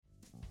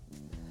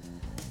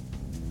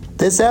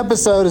This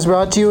episode is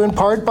brought to you in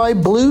part by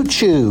Blue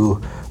Chew.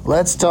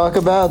 Let's talk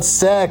about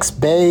sex,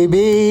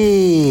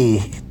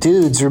 baby.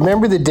 Dudes,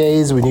 remember the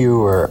days when you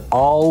were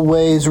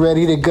always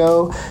ready to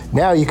go?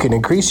 Now you can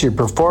increase your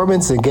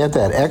performance and get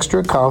that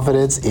extra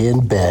confidence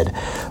in bed.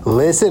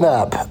 Listen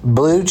up,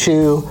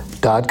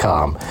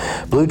 BlueChew.com.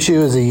 Blue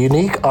Chew is a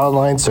unique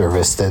online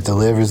service that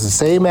delivers the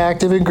same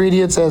active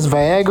ingredients as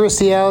Viagra,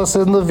 Cialis,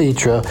 and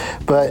Levitra,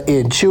 but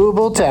in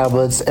chewable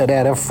tablets and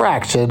at a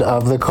fraction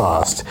of the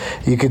cost.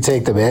 You can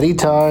take them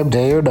anytime,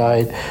 day or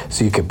night,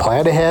 so you can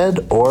plan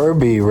ahead or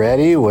be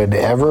ready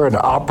whenever an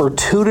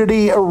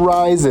opportunity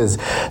arises.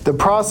 The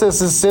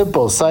process is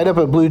simple. Sign up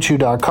at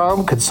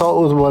BlueChew.com,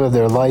 consult with one of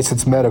their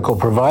licensed medical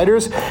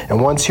providers, and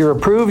once you're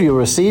approved, you'll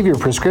receive your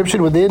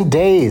prescription within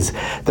days.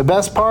 The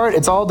best part,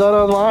 it's all done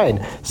online,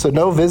 so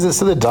no visits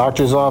to the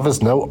doctor's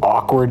office, no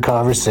awkward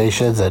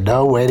conversations, and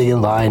no waiting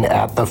in line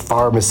at the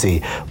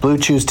pharmacy. Blue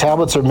Chew's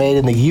tablets are made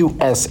in the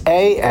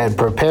USA and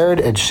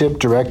prepared and shipped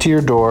direct to your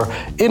door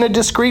in a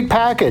discreet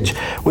package.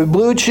 With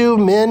Blue Chew,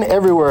 men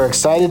everywhere are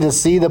excited to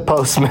see the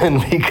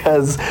postman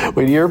because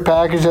when your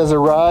package has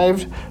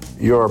arrived,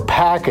 your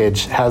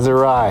package has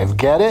arrived.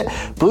 Get it?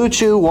 Blue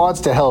Chew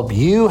wants to help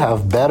you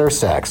have better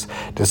sex.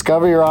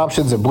 Discover your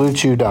options at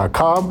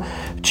BlueChew.com.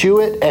 Chew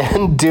it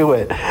and do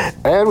it.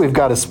 And we've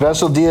got a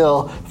special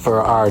deal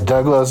for our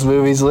Douglas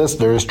Movies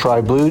listeners.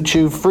 Try Blue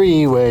Chew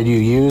free when you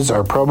use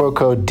our promo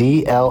code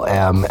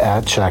DLM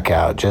at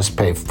checkout. Just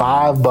pay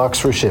 $5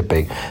 for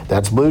shipping.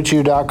 That's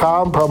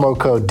BlueChew.com, promo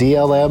code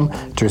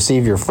DLM to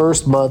receive your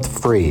first month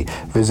free.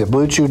 Visit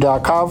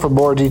BlueChew.com for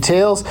more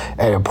details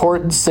and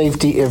important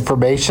safety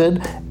information.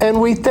 And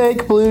we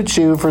thank Blue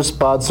Chew for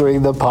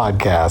sponsoring the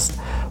podcast.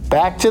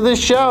 Back to the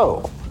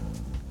show.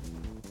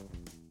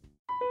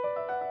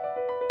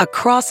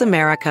 Across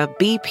America,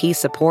 BP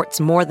supports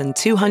more than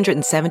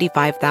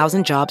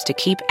 275,000 jobs to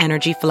keep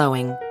energy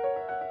flowing.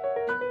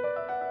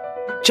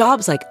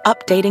 Jobs like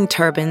updating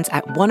turbines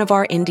at one of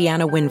our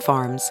Indiana wind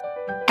farms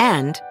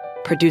and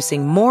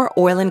producing more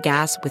oil and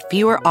gas with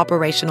fewer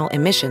operational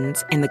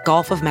emissions in the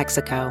Gulf of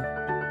Mexico.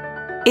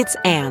 It's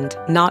and,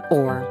 not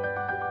or.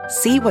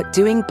 See what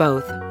doing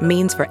both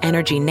means for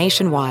energy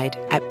nationwide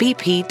at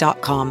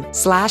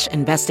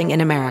bp.com/investing in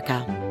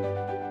America.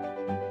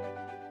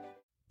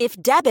 If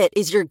debit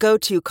is your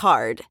go-to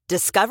card,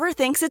 Discover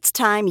thinks it's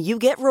time you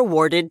get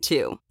rewarded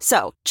too.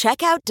 So,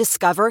 check out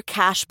Discover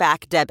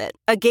Cashback Debit,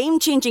 a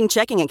game-changing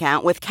checking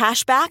account with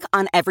cashback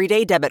on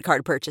everyday debit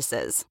card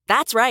purchases.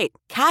 That's right,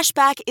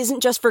 cashback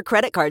isn't just for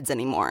credit cards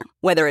anymore.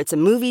 Whether it's a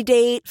movie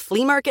date,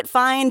 flea market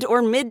find,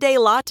 or midday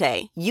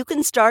latte, you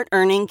can start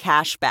earning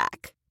cash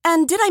back.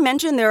 And did I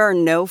mention there are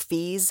no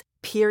fees,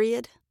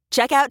 period?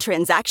 Check out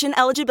transaction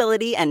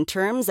eligibility and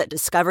terms at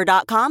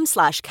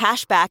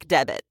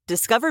discover.com/cashbackdebit.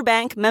 Discover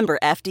Bank, member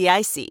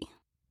FDIC.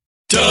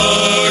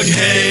 Doug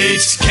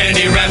hates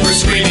candy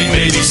wrappers, screaming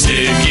baby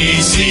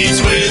sticky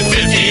seeds with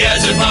 50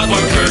 as in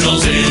popcorn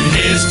kernels in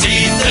his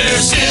teeth.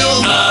 There's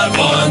still not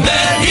one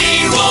that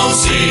he won't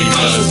see,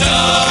 'cause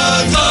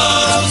Doug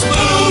loves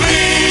movies.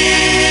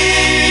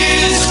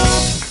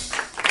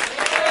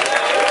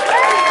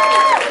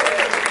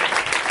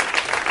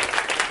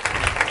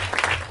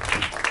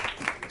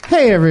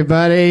 Hey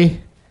everybody.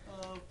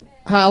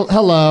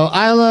 Hello.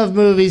 I Love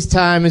Movies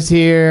time is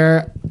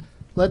here.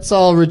 Let's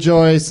all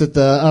rejoice at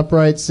the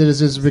Upright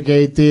Citizens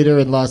Brigade Theater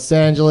in Los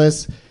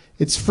Angeles.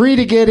 It's free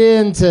to get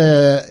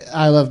into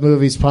I Love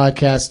Movies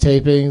podcast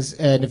tapings,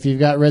 and if you've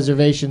got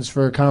reservations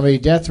for Comedy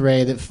Death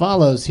Ray that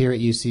follows here at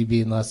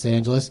UCB in Los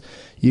Angeles,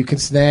 you can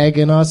snag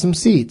an awesome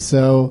seat.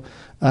 So,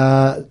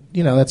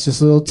 that's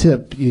just a little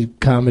tip, you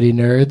comedy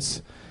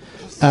nerds.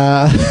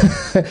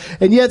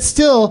 And yet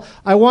still,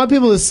 I want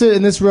people to sit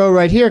in this row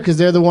right here because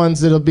they're the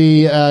ones that'll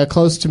be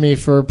close to me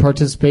for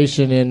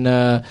participation in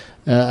a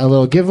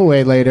little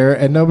giveaway later,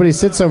 and nobody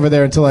sits over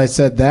there until I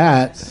said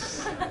that.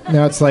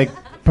 Now it's like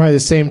probably the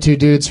same two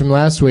dudes from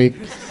last week.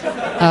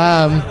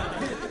 I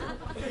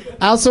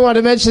also want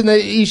to mention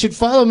that you should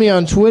follow me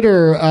on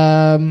Twitter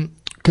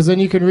because then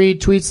you can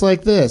read tweets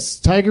like this.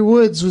 Tiger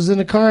Woods was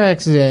in a car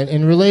accident.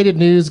 In related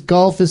news,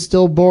 golf is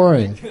still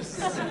boring.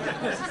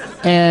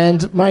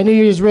 And my New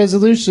Year's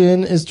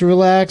resolution is to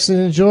relax and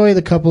enjoy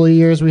the couple of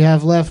years we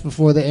have left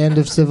before the end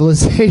of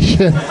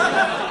civilization.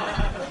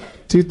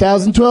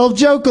 2012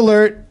 joke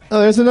alert.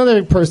 Oh, there's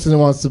another person who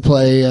wants to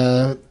play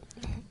a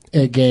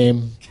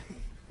game.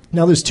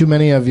 Now there's too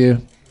many of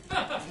you.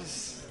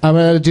 I'm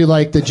going to do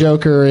like the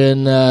Joker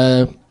in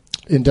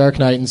Dark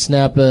Knight and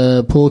snap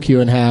a pool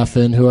cue in half,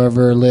 and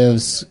whoever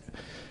lives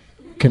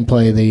can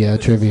play the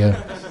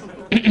trivia.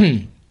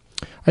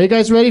 Are you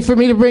guys ready for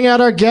me to bring out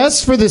our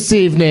guests for this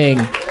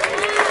evening?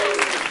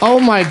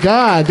 Oh my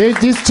God,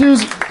 these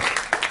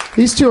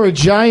two are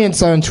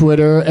giants on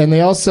Twitter, and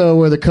they also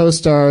were the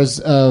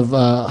co-stars of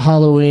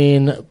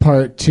Halloween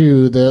Part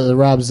 2, the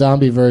Rob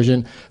Zombie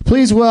version.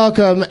 Please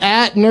welcome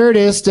at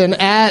Nerdist and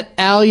at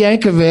Al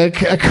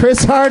Yankovic,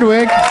 Chris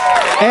Hardwick,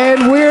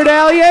 and Weird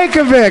Al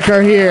Yankovic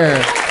are here.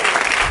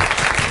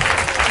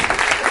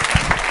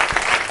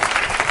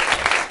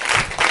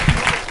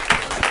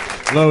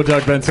 Hello,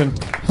 Doug Benson.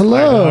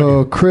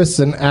 Hello, Chris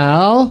and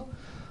Al.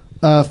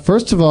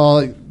 First of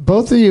all,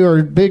 both of you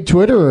are big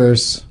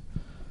Twitterers.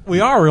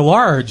 We're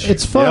large.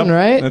 It's fun,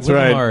 right? That's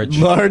right.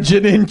 Large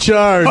and in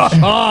charge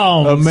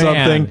of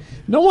something.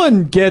 No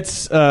one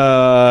gets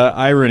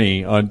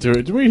irony on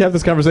Twitter. Do we have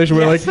this conversation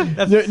where,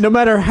 no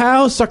matter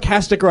how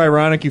sarcastic or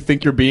ironic you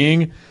think you're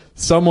being,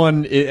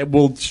 someone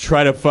will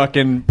try to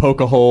fucking poke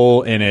a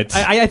hole in it.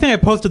 I think I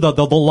posted the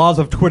laws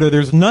of Twitter.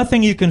 There's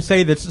nothing you can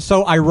say that's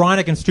so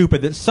ironic and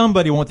stupid that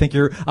somebody won't think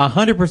you're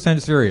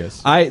 100%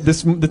 serious.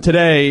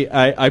 Today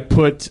I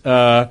put.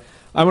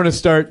 I'm going to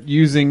start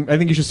using. I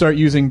think you should start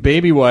using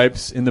baby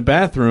wipes in the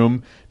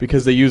bathroom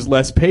because they use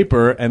less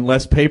paper, and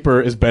less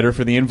paper is better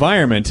for the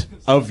environment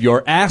of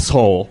your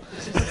asshole.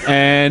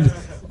 And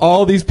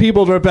all these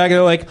people wrote back and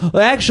they're like,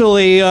 well,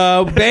 actually,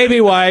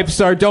 baby wipes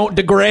don't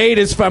degrade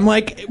as far. I'm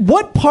like,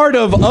 what part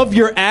of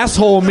your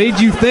asshole made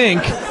you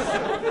think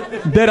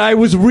that I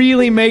was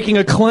really making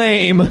a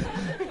claim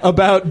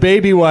about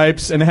baby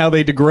wipes and how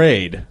they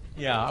degrade?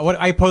 Yeah,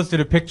 I posted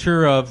a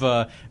picture of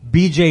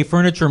BJ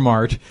Furniture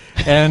Mart,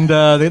 and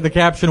the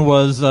caption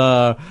was,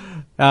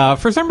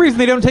 for some reason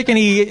they don't take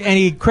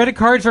any credit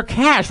cards or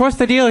cash. What's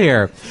the deal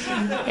here?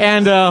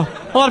 And a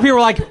lot of people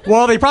were like,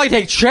 well, they probably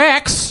take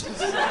checks.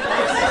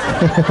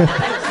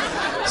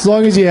 As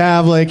long as you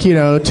have,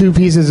 2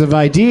 pieces of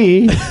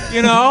ID,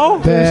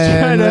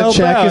 then the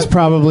check is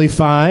probably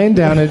fine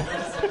down at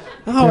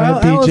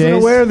I wasn't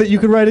aware that you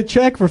could write a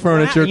check for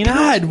furniture.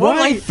 God, what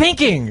am I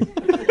thinking?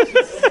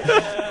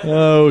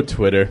 Oh,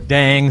 Twitter.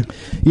 Dang.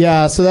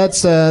 Yeah, so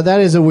that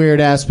is a weird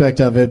aspect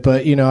of it,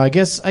 but I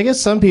guess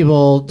some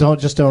people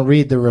don't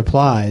read the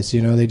replies.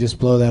 They just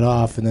blow that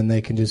off, and then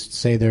they can just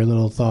say their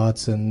little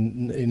thoughts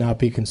and not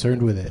be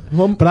concerned with it.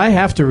 Well, but I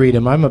have to read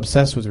them. I'm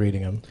obsessed with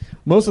reading them.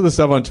 Most of the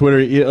stuff on Twitter,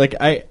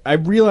 I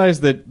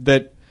realize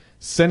that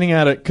sending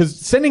out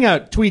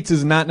tweets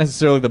is not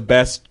necessarily the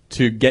best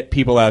to get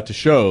people out to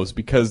shows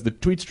because the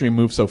tweet stream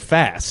moves so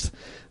fast.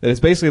 That it's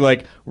basically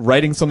like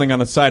writing something on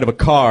the side of a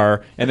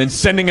car and then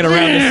sending it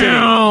around the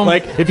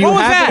city. If you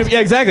yeah,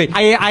 exactly.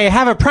 I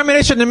have a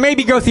premonition to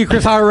maybe go through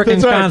Chris Hardwick and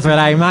Wisconsin, but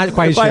I'm not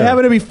quite sure. If I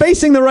happen to be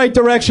facing the right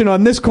direction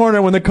on this corner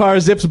when the car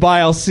zips by,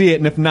 I'll see it,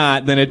 and if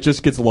not, then it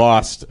just gets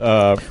lost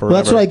forever. Well,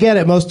 that's what I get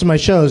at most of my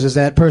shows is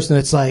that person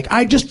that's like,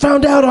 I just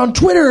found out on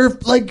Twitter,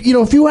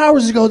 a few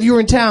hours ago that you were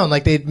in town.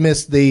 Like they'd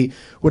missed the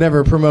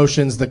whatever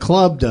promotions the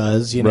club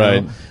does,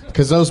 Right.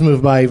 Because those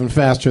move by even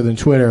faster than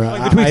Twitter.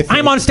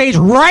 I'm on stage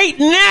right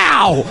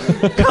now.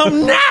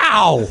 Come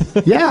now.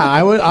 Yeah,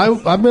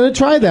 I'm going to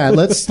try that.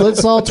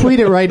 Let's all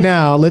tweet it right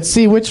now. Let's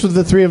see which of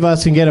the three of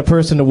us can get a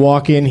person to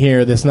walk in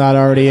here that's not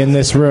already in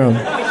this room.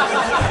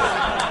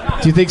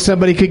 Do you think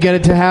somebody could get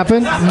it to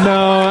happen? No,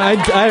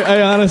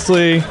 I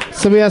honestly...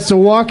 Somebody has to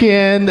walk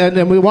in,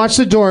 and we watch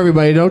the door,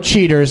 everybody. Don't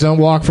cheaters. Don't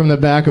walk from the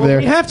back of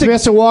there. Somebody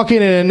has to walk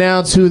in and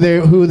announce who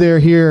they're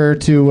here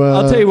to...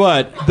 I'll tell you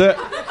what.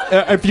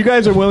 If you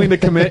guys are willing to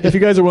commit, to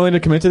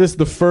this,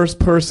 the first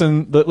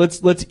person,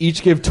 let's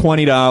each give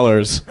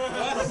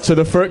 $20 to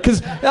the first,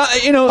 because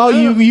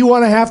you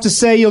want to have to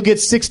say you'll get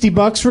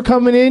 $60 for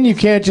coming in. You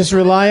can't just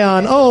rely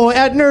on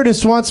at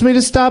Nerdist wants me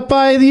to stop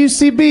by the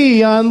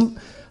UCB on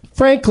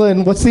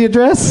Franklin. What's the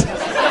address?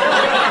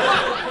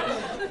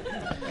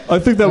 I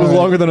think that was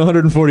longer than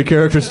 140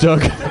 characters,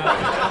 Doug.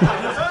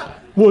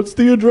 What's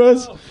the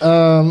address?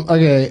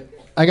 Okay.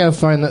 I gotta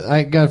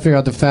figure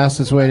out the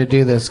fastest way to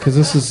do this because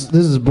this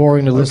is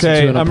boring to listen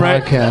to in a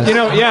podcast.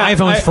 Right.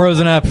 iPhone's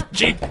frozen up.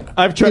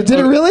 I've tried. Did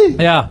it really?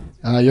 Yeah.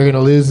 You're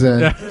gonna lose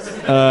then.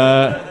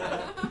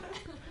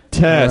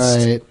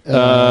 Test.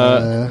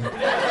 Right.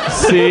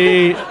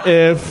 See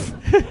if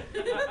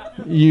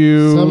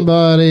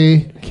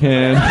somebody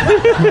can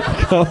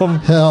come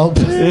help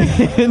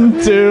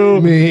into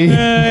me.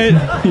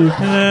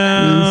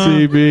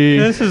 UCB.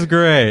 This is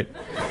great.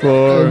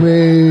 For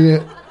me.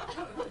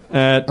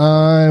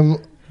 I'm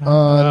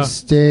on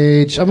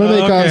stage. I'm going to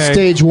make on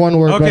stage one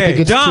word, but I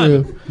think it's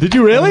done. true. Did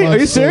you really? Are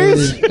you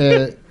serious?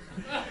 At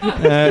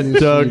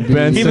Doug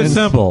Benson. Keep it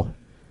simple.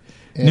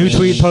 New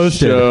tweet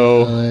posted.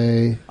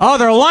 Oh,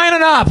 they're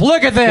lining up.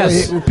 Look at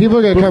this. People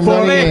are going to come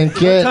running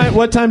in.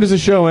 What time does the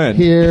show end?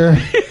 Here.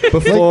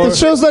 Before the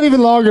show's not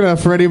even long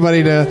enough for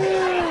anybody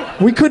to...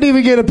 We couldn't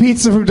even get a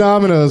pizza from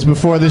Domino's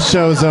before this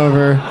show's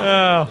over.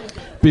 Oh.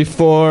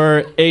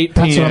 Before 8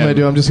 p.m. That's what I'm going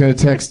to do. I'm just going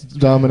to text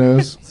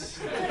Domino's.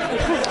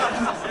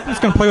 I'm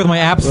just going to play with my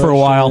apps for a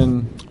while.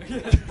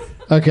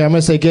 Okay, I'm going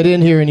to say, get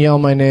in here and yell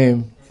my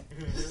name.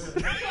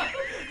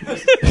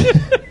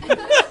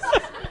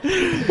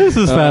 This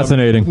is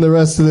fascinating. The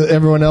rest of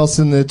everyone else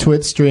in the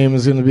Twitch stream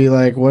is going to be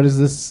like, what is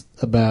this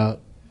about?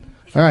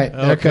 All right,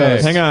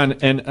 okay. Hang on,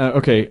 and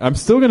I'm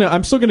still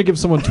gonna give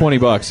someone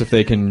 $20 if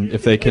they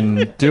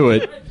can do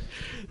it.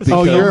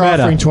 You're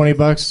offering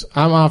 $20.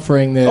 I'm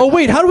offering the. Oh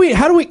wait, how do we?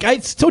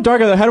 It's so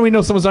dark out there. How do we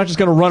know someone's not just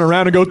gonna run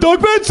around and go,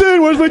 Doug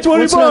Benson, where's my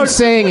 $20? What I'm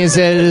saying is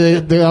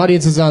that the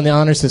audience is on the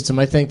honor system.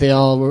 I think they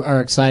all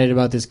are excited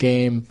about this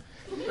game,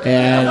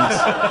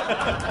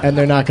 and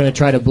they're not going to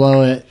try to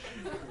blow it.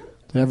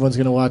 Everyone's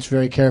going to watch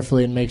very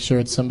carefully and make sure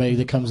it's somebody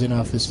that comes in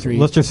off the street.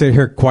 Let's just sit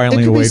here quietly it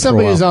and could wait be for a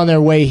somebody while. who's on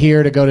their way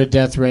here to go to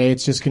Death Ray.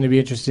 It's just going to be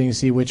interesting to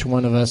see which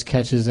one of us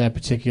catches that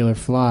particular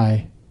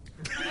fly.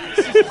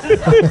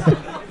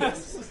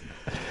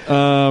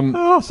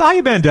 Oh, so how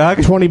you been, Doug?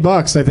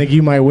 $20. I think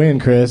you might win,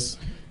 Chris.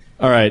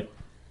 All right.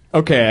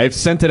 Okay, I've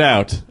sent it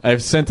out. I'm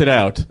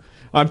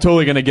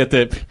totally going to get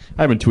that.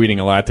 I've been tweeting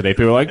a lot today.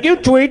 People are like, you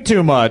tweet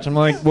too much. I'm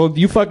like, well,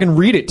 you fucking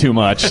read it too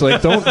much.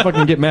 Like, don't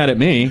fucking get mad at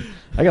me.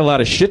 I got a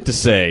lot of shit to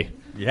say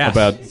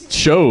about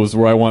shows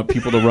where I want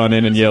people to run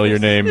in and yell your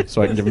name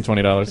so I can give them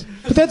 $20.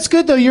 But that's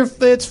good, though.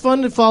 It's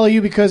fun to follow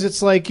you because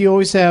it's like you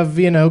always have,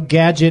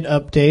 gadget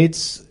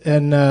updates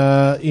and,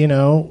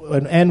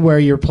 and where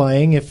you're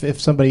playing.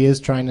 If somebody is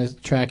trying to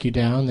track you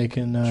down, they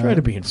can try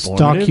to be informative.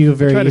 Stalk you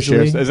very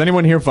easily. Is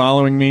anyone here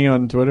following me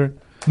on Twitter?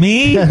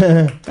 Me?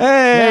 Hey,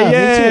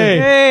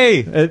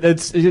 Hey!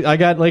 I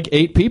got like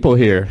 8 people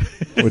here.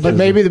 But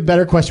maybe the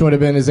better question would have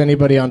been: is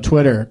anybody on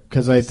Twitter?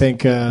 Because I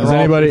think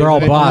They're all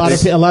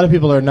bots. A lot of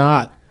people are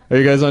not. Are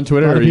you guys on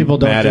Twitter? A lot of people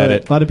don't mad do at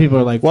it. A lot of people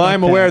are like. Well,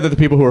 I'm aware that the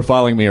people who are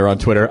following me are on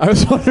Twitter. I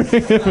was wondering.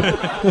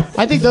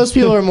 I think those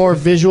people are more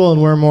visual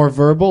and we're more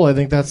verbal. I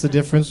think that's the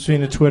difference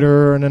between a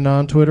Twitterer and a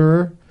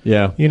non-Twitterer.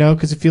 Yeah.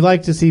 Because if you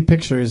like to see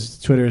pictures,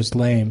 Twitter is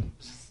lame.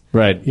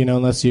 Right.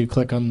 Unless you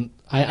click on.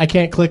 I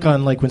can't click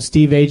on, like, when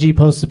Steve Agee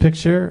posts a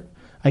picture,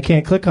 I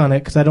can't click on it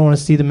because I don't want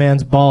to see the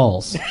man's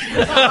balls.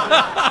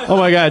 Oh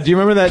my God! Do you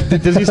remember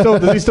that? Does he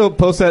still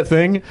post that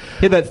thing? He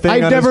had that thing.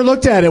 I've never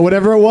looked at it,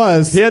 whatever it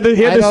was. He had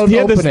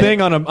this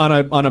thing it.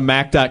 on a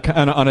Mac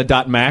on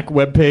a .Mac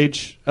web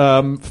page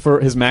for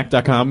his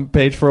Mac.com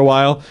page for a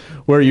while,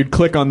 where you'd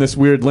click on this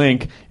weird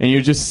link and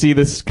you just see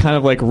this kind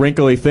of like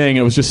wrinkly thing.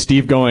 It was just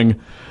Steve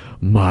going,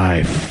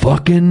 my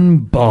fucking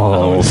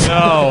balls.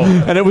 Oh,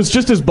 no. And it was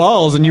just his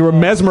balls, and you were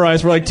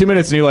mesmerized for like 2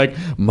 minutes, and you're like,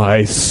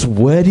 my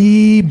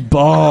sweaty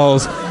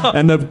balls.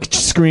 And the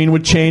screen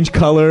would change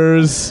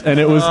colors,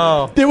 and it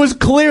was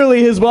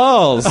clearly his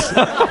balls.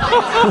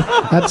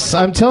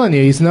 I'm telling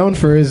you, he's known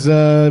for his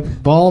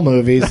ball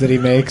movies that he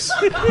makes.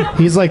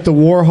 He's like the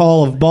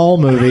Warhol of ball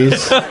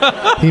movies.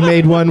 He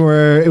made one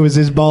where it was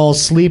his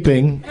balls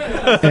sleeping,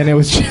 and it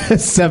was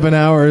just 7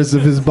 hours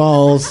of his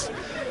balls.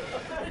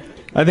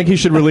 I think he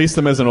should release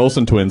them as an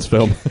Olsen Twins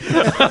film.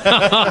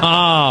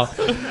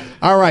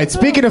 All right,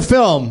 speaking of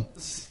film,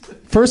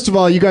 first of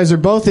all, you guys are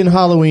both in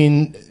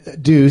Halloween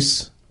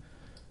Deuce.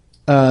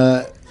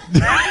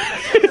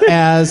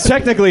 As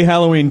technically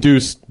Halloween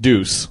Deuce.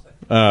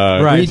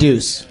 Right.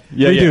 Reduce.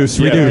 Yeah,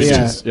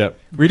 Reduced. Yep.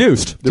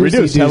 Reduced. The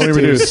Reduced. Halloween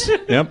Deuce.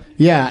 Reduced. Yep.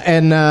 Yeah,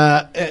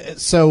 and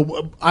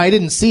so I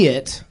didn't see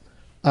it.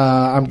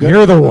 I'm gonna.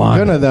 You're the one.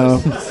 I'm gonna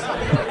though.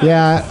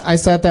 Yeah, I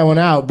sat that one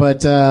out.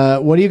 But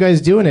what do you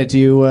guys do in it? Do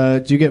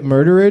you get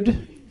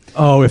murdered?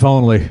 Oh, if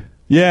only.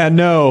 Yeah,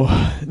 no.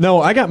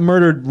 I got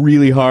murdered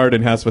really hard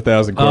in House of a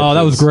Thousand Corpses. Oh,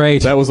 that was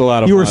great. That was a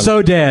lot of fun. You were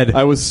so dead.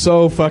 I was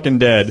so fucking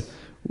dead.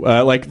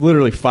 Like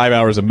literally 5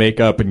 hours of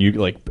makeup and you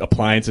like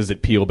appliances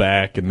that peel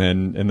back and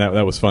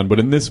that was fun. But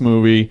in this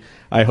movie,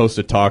 I host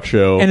a talk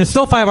show. And it's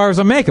still 5 hours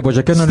of makeup, which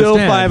I couldn't Still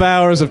understand. 5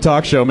 hours of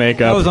talk show makeup.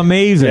 That was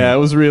amazing. Yeah, it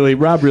was really,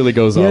 Rob really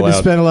goes You all had to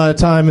out. spend a lot of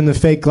time in the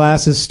fake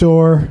glasses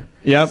store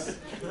Yep.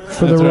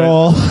 for the That's right.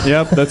 role.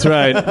 Yep, that's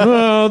right.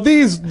 Oh,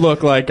 these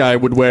look like I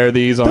would wear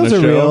these on Those a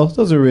are show. real.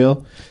 Those are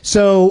real.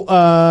 So,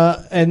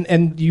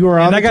 and you were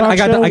on And the talk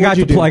show?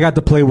 I got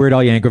to play Weird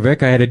Al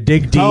Yankovic. I had to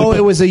dig deep. Oh,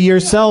 it was a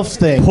yourself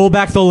thing. Pull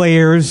back the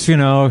layers,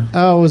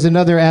 Oh, it was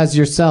another as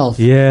yourself.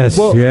 Yes,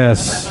 Well-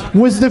 yes.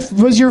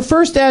 Was your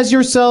first as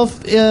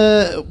yourself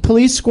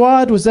Police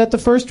Squad? Was that the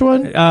first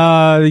one?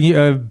 Are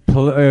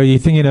you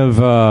thinking of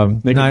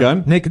Naked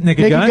Gun? Naked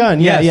Naked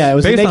Gun. Yeah, Yes. yeah. It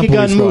was a Based on Naked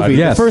Gun Police Squad, movie.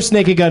 yes. The first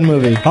Naked Gun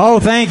movie. Oh,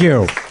 thank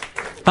you.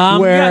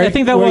 Where I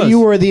think that where was. you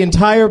were the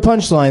entire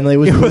punchline. Like, it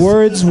was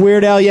words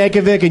Weird Al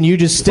Yankovic and you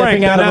just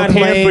stepping Frank, out they're of a not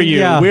plane. here for you.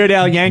 Yeah. Weird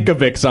Al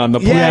Yankovic's on the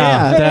plane.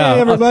 Yeah.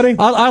 Hey, everybody.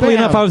 Oddly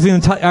Bam. enough,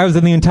 I was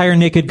in the entire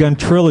Naked Gun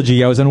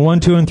trilogy. I was in 1,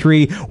 2, and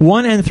 3.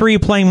 1 and 3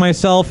 playing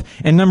myself,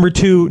 and number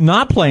 2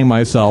 not playing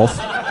myself.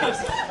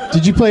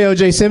 Did you play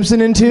O.J. Simpson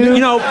in 2?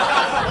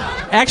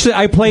 Actually,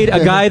 I played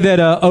a guy that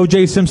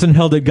O.J. Simpson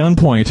held at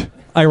gunpoint.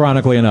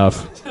 Ironically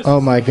enough, Oh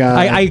my God.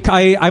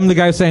 I'm the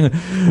guy saying,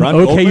 Ron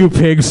 "Okay, Goldman? you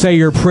pig, say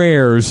your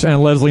prayers."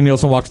 And Leslie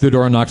Nielsen walks through the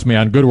door and knocks me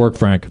on. Good work,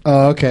 Frank.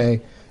 Oh, okay.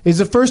 Is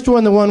the first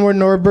one the one where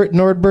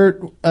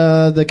Nordbert,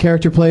 the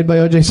character played by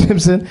O.J.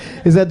 Simpson,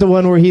 is that the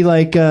one where he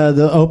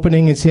the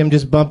opening is him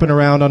just bumping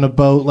around on a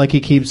boat like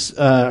he keeps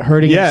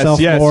hurting himself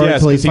more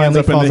until he 'cause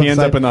finally falls he ends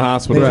upside- up in the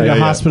hospital. He's in the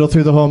hospital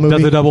through the whole movie.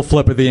 Does a double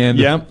flip at the end.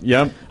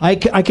 Yep. I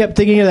kept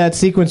thinking of that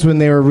sequence when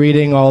they were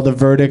reading all the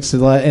verdicts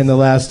in the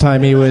last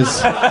time he was,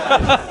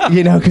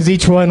 because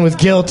each one was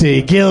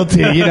guilty,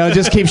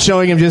 just keeps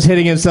showing him just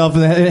hitting himself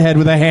in the head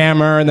with a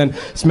hammer and then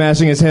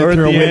smashing his head Or at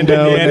through a the end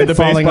window of and then the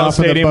falling baseball off of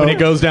the stadium boat. when he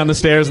goes goes down the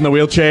stairs in the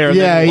wheelchair and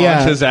Yeah, then yeah.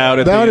 launches out.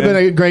 At That the would have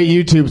end. been a great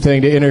YouTube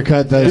thing to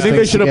intercut those. Do you think they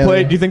things should have together.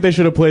 played? Do you think they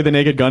should have played the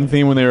Naked Gun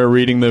theme when they were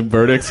reading the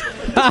verdicts?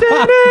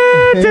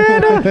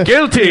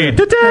 Guilty.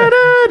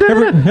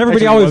 Everybody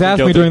Actually, always wasn't asked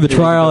me guilty. during the He wasn't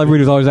trial. guilty. Everybody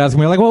was always asking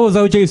me, like, "What was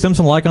O.J.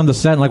 Simpson like on the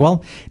set?" And like,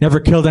 well, never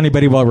killed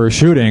anybody while we were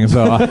shooting,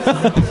 so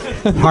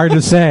hard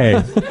to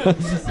say.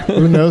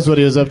 Who knows what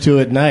he was up to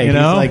at night? You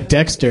know? He's like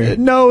Dexter.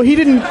 No, he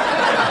didn't.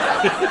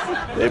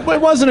 It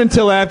wasn't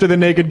until after the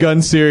Naked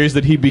Gun series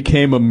that he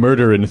became a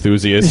murder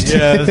enthusiast.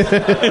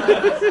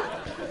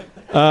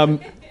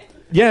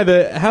 Yeah,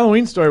 the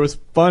Halloween story was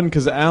fun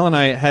because Al and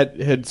I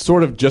had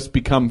sort of just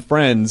become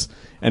friends,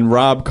 and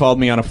Rob called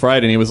me on a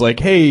Friday, and he was like,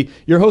 "Hey,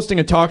 you're hosting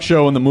a talk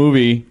show in the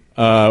movie,"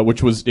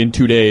 which was in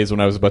 2 days when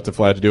I was about to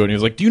fly out to do it. And he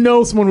was like, "Do you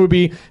know someone who would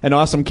be an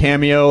awesome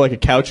cameo, like a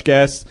couch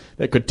guest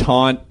that could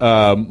taunt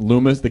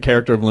Loomis, the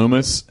character of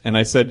Loomis?" And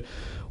I said,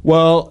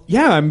 "Well,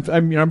 yeah, I'm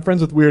friends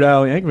with Weird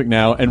Al Yankovic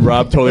now." And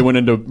Rob totally went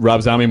into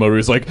Rob Zombie mode. He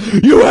was like,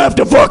 "You have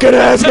to fucking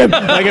ask him!"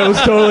 Like it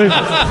was totally,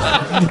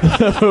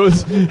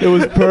 it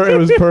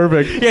was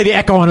perfect. Yeah, the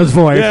echo on his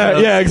voice.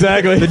 Yeah,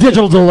 exactly. The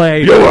digital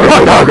delay. You have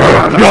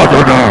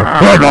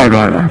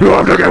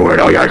to get Weird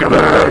Al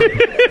Yankovic.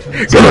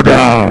 Get it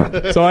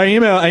down. So I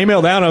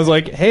emailed out. And I was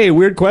like, "Hey,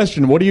 weird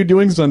question. What are you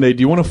doing Sunday?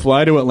 Do you want to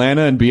fly to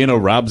Atlanta and be in a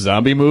Rob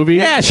Zombie movie?"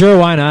 Yeah, sure,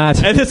 why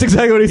not? And that's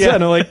exactly what he said.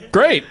 And I'm like,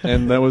 "Great."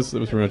 And that was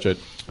pretty much it.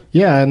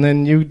 Yeah, and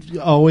then you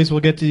always will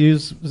get to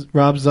use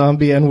Rob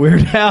Zombie and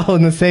Weird Al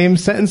in the same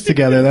sentence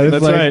together. That is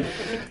That's like, right.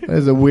 That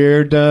is a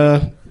weird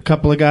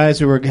couple of guys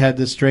who had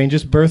the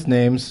strangest birth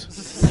names.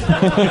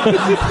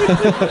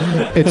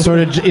 It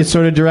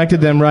sort of directed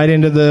them right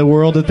into the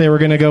world that they were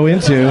going to go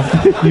into.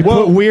 You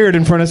put weird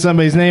in front of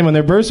somebody's name on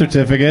their birth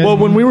certificate. Well,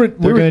 when they're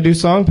going to do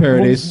song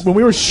parodies. When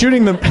we were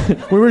shooting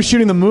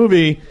the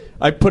movie,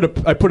 I put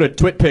a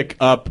twit pic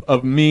up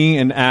of me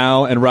and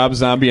Al and Rob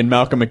Zombie and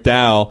Malcolm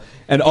McDowell,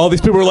 and all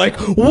these people were like,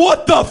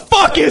 "What the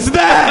fuck is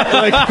that?"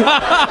 Like,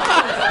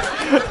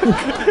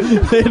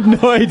 they had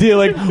no idea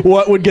like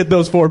what would get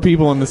those four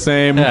people in the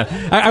same. Yeah.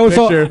 I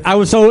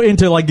was so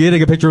into like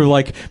getting a picture of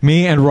like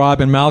me and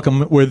Rob and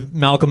Malcolm with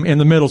Malcolm in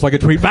the middle, so I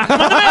could tweet back in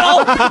the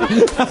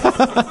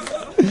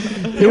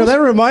middle. You know,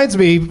 that reminds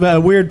me,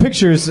 weird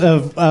pictures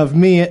of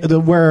me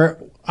where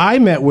I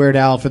met Weird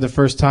Al for the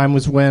first time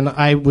was when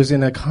I was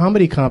in a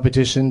comedy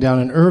competition down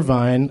in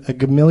Irvine a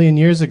million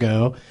years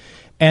ago,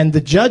 and the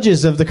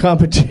judges of the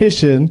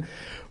competition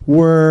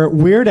were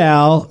Weird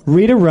Al,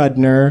 Rita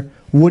Rudner,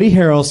 Woody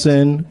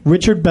Harrelson,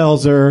 Richard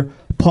Belzer,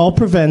 Paul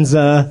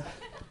Provenza,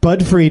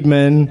 Bud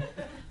Friedman,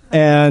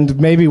 and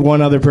maybe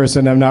one other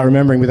person I'm not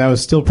remembering, but that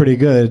was still pretty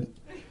good,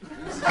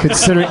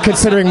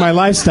 considering my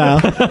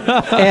lifestyle.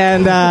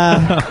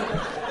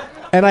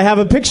 And I have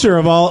a picture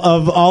of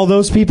all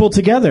those people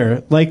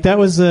together. Like that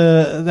was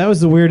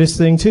the weirdest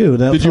thing too.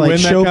 Did you win that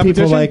show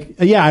people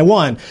competition? yeah, I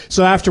won.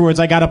 So afterwards,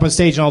 I got up on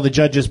stage and all the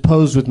judges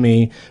posed with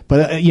me.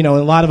 But a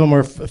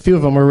few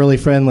of them were really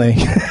friendly.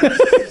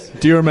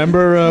 Do you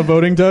remember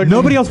voting, Doug?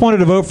 Nobody else wanted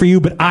to vote for you,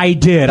 but I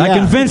did. I Yeah.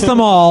 convinced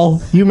them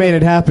all. You made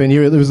it happen.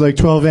 There was like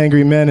 12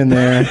 angry men in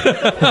there,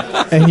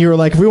 and you were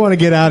like, "If we want to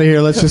get out of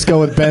here, let's just go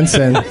with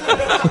Benson."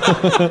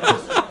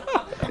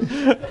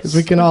 Because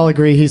we can all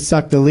agree he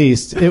sucked the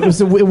least. It was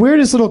the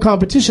weirdest little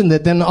competition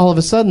that then all of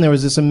a sudden there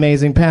was this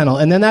amazing panel.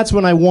 And then that's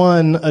when I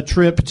won a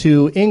trip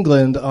to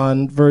England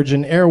on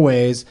Virgin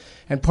Airways.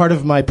 And part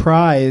of my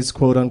prize,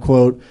 quote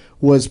unquote,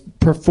 was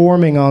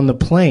performing on the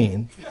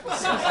plane.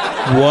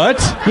 What?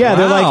 Yeah,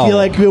 Wow. they're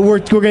like, we're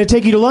going to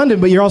take you to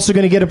London, but you're also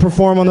going to get to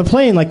perform on the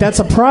plane. Like, that's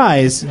a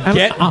prize.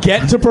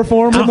 Get to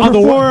perform on the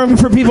Perform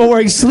for people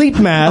wearing sleep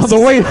masks. On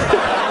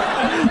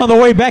the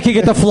way back, you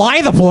get to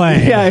fly the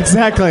plane. Yeah,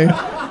 exactly.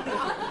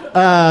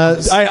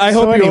 I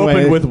hope you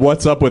opened with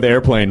 "What's up with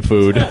airplane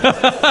food?"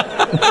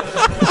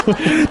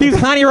 These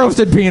honey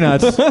roasted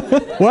peanuts.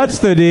 What's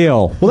the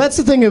deal? Well, that's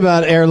the thing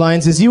about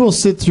airlines is you will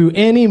sit through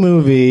any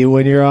movie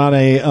when you're on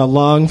a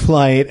long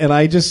flight, and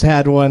I just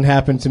had one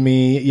happen to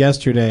me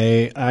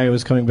yesterday. I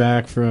was coming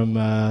back from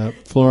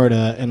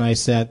Florida, and I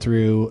sat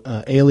through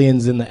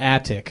Aliens in the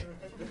Attic.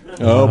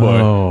 Oh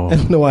boy! I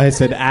don't know why I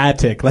said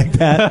attic like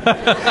that.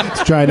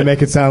 Just trying to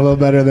make it sound a little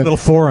better A than. little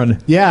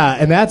foreign. Yeah,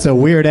 and that's a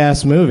weird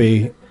ass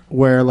movie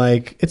where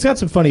like it's got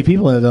some funny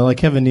people in it though. Like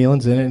Kevin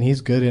Nealon's in it, and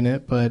he's good in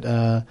it. But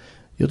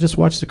you'll just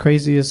watch the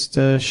craziest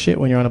shit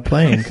when you're on a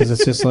plane because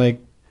it's just like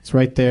it's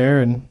right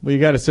there. And Well,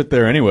 you got to sit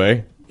there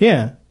anyway.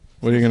 yeah,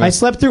 What are you gonna? I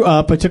slept through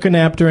Up. I took a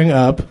nap during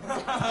Up.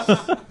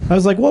 I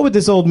was like, what would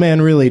this old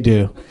man really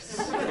do?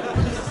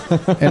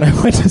 And I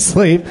went to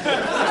sleep,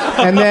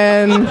 and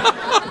then.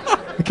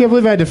 I can't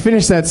believe I had to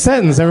finish that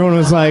sentence. Everyone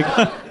was like,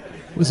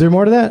 was there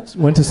more to that?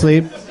 Went to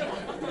sleep.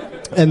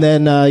 And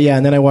then,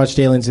 and then I watched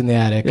Aliens in the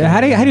Attic. Yeah,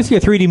 how do you see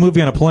a 3D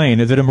movie on a plane?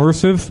 Is it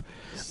immersive?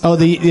 Oh,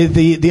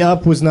 the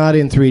Up was not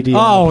in 3D. Oh,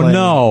 on the plane.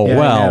 no. Yeah,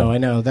 Well. I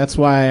know. That's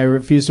why I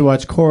refused to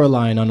watch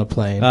Coraline on a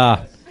plane.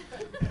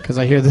 because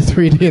I hear the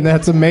 3D, and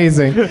that's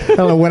amazing. I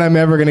don't know when I'm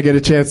ever going to get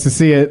a chance to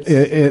see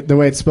it the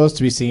way it's supposed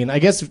to be seen. I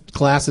guess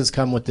classes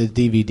come with the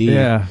DVD.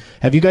 Yeah.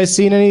 Have you guys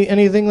seen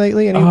anything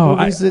lately? Any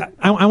movies that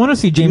I want to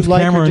see James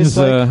like or Cameron's.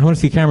 dislike? I want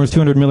to see Cameron's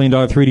 $200 million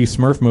 3D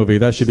Smurf movie.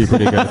 That should be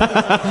pretty good.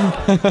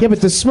 Yeah,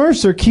 but the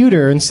Smurfs are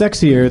cuter and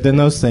sexier than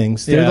those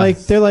things. They're like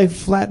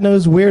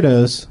flat-nosed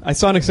weirdos. I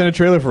saw an extended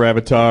trailer for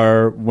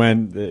Avatar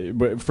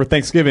when for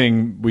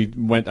Thanksgiving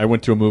I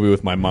went to a movie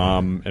with my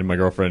mom and my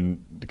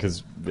girlfriend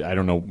because I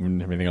don't know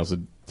anything else to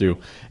do,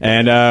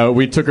 and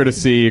we took her to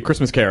see A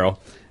Christmas Carol,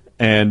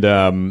 and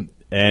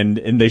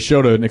they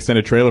showed an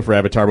extended trailer for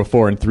Avatar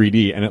before in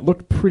 3D, and it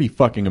looked pretty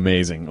fucking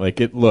amazing. Like,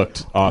 it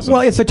looked awesome.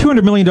 Well, it's a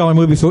 $200 million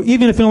movie, so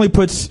even if it only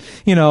puts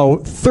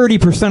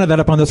 30% of that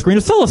up on the screen,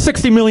 it's still a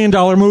 $60 million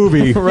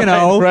movie.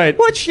 Right.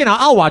 Which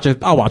I'll watch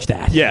it. I'll watch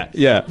that. Yeah.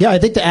 Yeah, I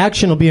think the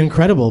action will be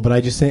incredible, but I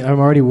just think I'm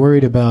already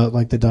worried about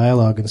like the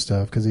dialogue and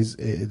stuff because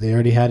they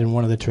already had in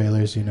one of the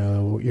trailers.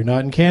 You're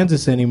not in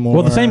Kansas anymore.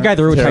 Well, the same guy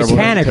that wrote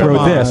Titanic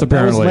wrote this.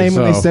 Apparently, that was lame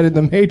when they so. said it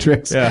in The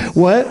Matrix. Yeah.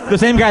 What? The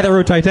same guy that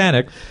wrote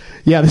Titanic.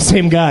 Yeah, the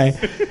same guy.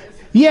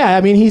 Yeah,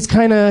 I mean, he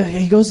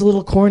goes a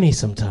little corny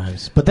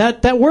sometimes, but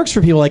that works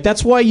for people. Like,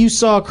 that's why you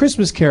saw A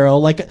Christmas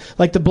Carol. Like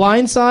The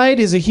Blind Side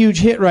is a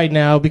huge hit right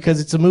now because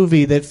it's a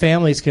movie that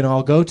families can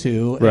all go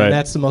to, and Right.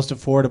 that's the most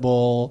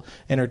affordable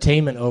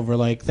entertainment over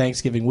like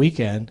Thanksgiving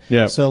weekend.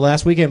 Yeah. So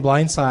last weekend,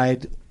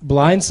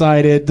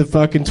 blindsided the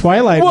fucking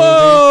Twilight movie.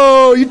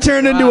 Whoa! You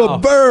turned into a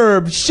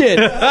verb. Shit.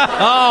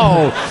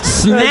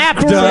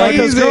 Snapped. So like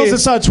those girls that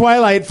saw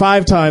Twilight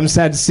 5 times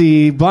had to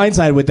see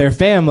Blindside with their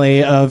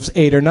family of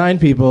 8 or 9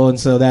 people, and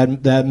so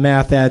that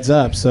math adds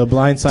up. So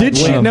Blindside Did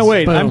she? wins. No,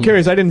 wait. Boom. I'm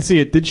curious. I didn't see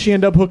it. Did she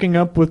end up hooking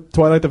up with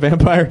Twilight the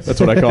Vampire? That's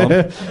what I call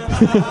him.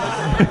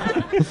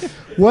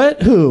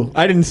 What? Who?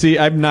 I didn't see.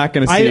 I'm not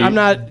going to see. I'm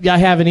not. I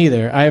haven't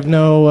either. I have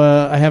no.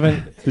 I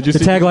haven't. Did you The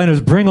see? tagline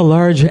is "Bring a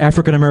large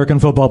African American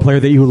football player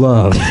that you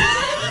love."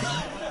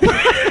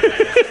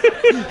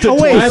 Oh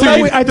wait, I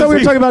thought we were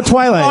talking about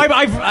Twilight.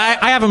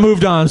 I haven't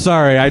moved on.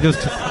 Sorry,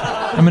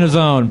 I'm in a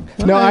zone.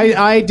 No,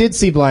 I did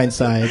see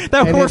Blindside.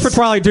 That And worked for it's-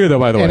 Twilight too, though.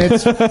 By the way, And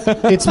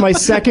it's my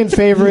second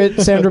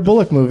favorite Sandra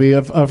Bullock movie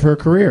of her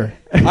career.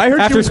 I heard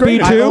After she was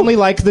great. Speed I 2? only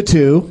like the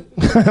 2.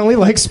 I only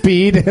like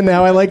Speed, and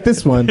now I like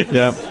this one.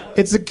 Yeah.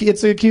 It's a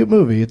cute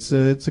movie. It's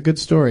a good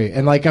story.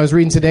 And like I was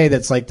reading today,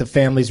 that's like the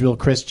family's real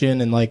Christian,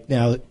 and like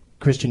now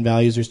Christian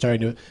values are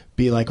starting to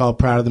be like all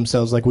proud of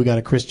themselves. Like we got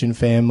a Christian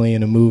family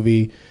in a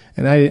movie,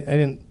 and I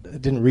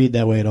didn't read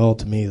that way at all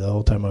to me the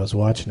whole time I was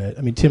watching it.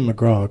 I mean, Tim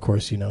McGraw, of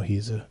course,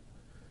 he's a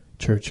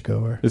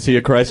churchgoer. Is he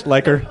a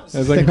Christ-liker?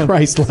 As I The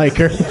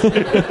Christ-liker.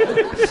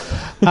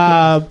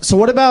 So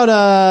what about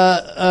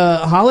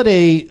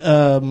holiday?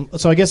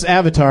 So I guess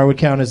Avatar would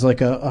count as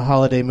like a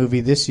holiday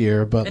movie this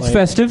year, but it's like,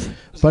 festive.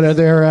 But are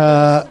there?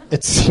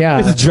 It's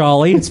It's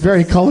jolly. It's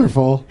very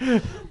colorful.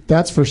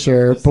 That's for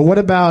sure. But what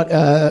about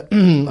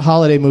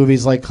holiday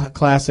movies like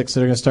classics that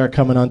are going to start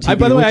coming on TV?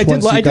 by the way, I Which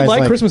ones do you did guys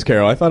like Christmas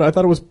Carol. I thought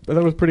it was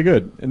pretty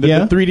good. And the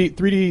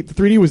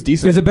 3D was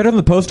decent. Is it better than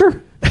the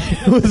poster?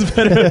 It was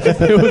better.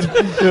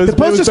 The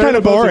poster's kind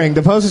of boring.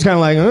 The poster's kind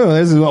of like, oh,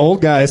 there's an old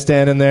guy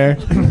standing there.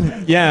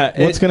 Yeah.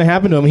 What's going to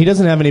happen to him? He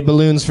doesn't have any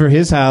balloons for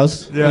his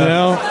house.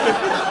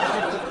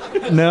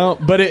 No,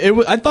 but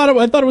I thought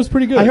it was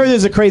pretty good. I heard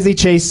there's a crazy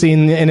chase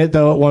scene in it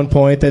though at one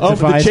point that the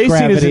defies chase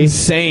gravity.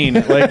 scene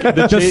is insane. Like,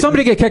 Does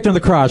somebody get kicked in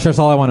the crotch? That's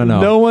all I want to know.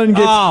 No one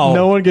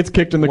gets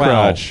kicked in the Wow.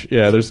 crotch.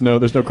 Yeah, there's no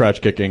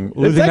crotch kicking.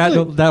 Losing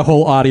that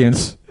whole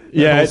audience.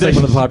 Yeah, that whole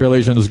segment of the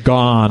population is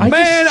gone.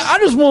 Man, I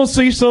just want to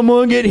see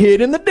someone get hit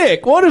in the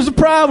dick. What is the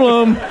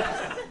problem?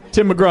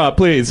 Tim McGraw,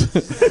 please.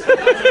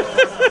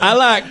 I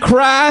like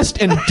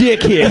Christ and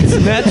dick hits,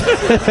 and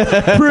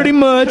that's pretty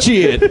much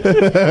it.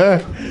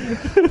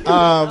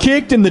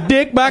 Kicked in the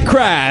dick by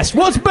Christ.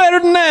 What's better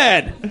than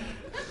that?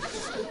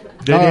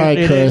 All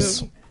right,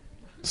 Chris.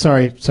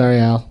 Sorry,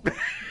 Al.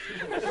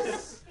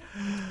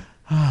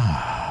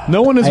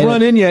 No one has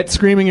run in yet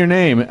screaming your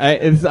name.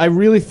 I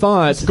really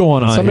thought. What's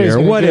going on Somebody's here?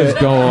 gonna What do is it.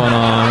 going on?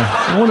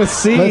 I want to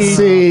see. Let's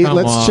see. Come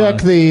Let's on.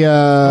 check the.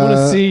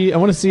 I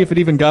want to see if it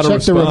even got a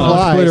check the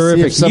response. reply.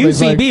 See if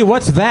somebody's like- UCB,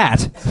 what's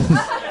that?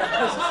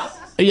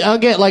 I'll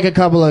get like a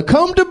couple of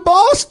 "Come to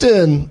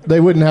Boston." They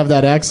wouldn't have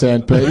that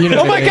accent, but you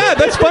know. Oh my God,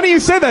 that's funny you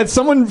say that.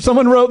 Someone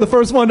wrote the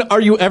first one. Are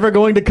you ever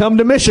going to come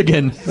to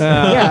Michigan?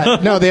 Yeah,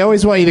 no, they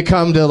always want you to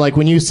come to like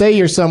when you say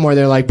you're somewhere.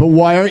 They're like, "But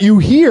why aren't you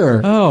here?"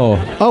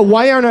 Oh.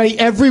 Why aren't I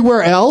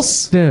everywhere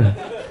else?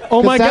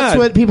 Oh my That's God.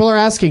 what people are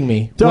asking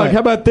me. Doug, What? how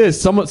about this?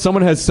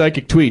 Someone has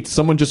psychic tweets.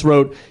 Someone just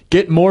wrote,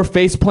 "Get more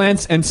face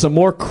plants and some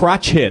more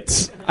crotch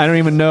hits." I don't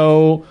even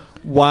know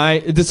why.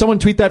 Did someone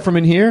tweet that from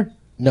in here?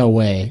 No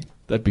way.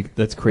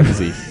 That's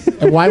crazy.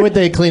 And why would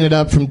they clean it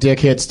up from dick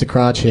hits to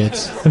crotch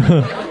hits?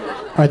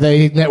 Are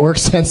they network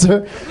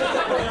censor?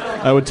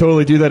 I would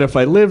totally do that if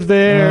I lived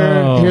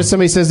there. Oh. Here's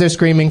somebody says they're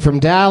screaming from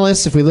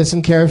Dallas. If we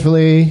listen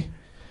carefully,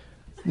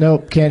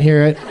 nope, can't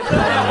hear it.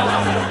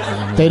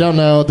 They don't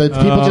know. The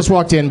people just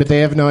walked in, but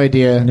they have no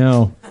idea.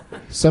 No.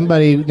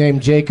 Somebody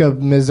named Jacob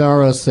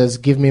Mizaro says,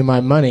 "Give me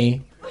my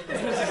money."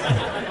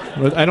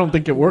 But I don't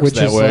think it works Which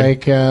that is way.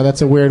 like,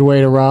 that's a weird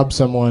way to rob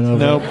someone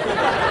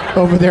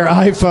over their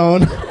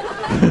iPhone.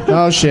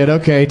 Oh, shit.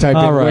 Okay, type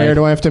in, where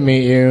do I have to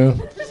meet you?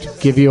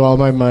 Give you all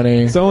my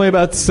money. It's only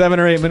about 7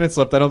 or 8 minutes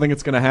left. I don't think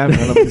it's going to happen.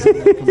 I don't think it's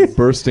gonna come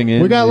bursting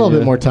in. We got a little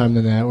bit more time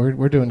than that.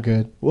 We're doing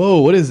good.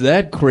 Whoa, what is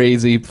that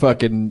crazy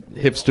fucking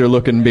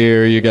hipster-looking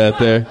beer you got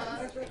there?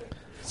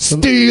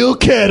 Steel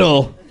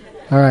kettle.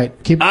 All right.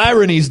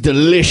 Irony's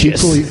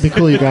delicious. Be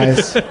cool, you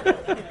guys.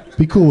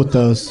 Be cool with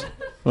those.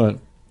 What?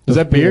 Is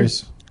that beer?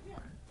 Beers.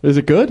 Is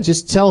it good?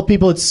 Just tell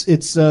people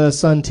it's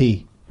sun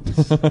tea.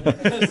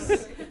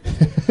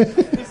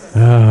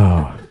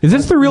 Oh. Is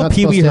this the real Not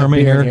Pee supposed Wee to have Herman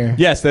beer here? in here.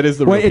 Yes, that is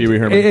the real Pee Wee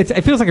Herman.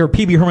 It feels like a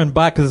Pee Wee Herman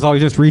bot because it's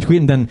always just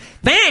retweeting then,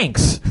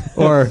 thanks!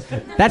 Or,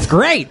 that's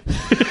great!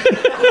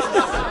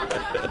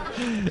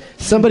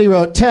 Somebody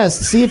wrote,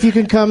 Test, see if you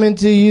can come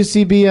into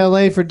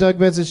UCBLA for Doug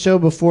Benson's show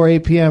before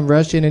 8 p.m.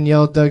 Rush in and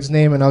yell Doug's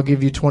name, and I'll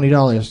give you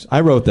 $20.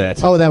 I wrote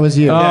that. Oh, that was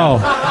you.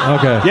 Oh,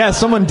 okay. Yeah,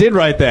 someone did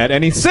write that,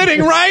 and he's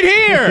sitting right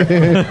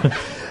here!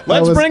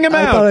 Let's bring him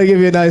I out. thought I'd give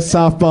you a nice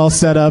softball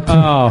setup.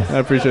 Oh. I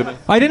appreciate it.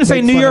 I didn't say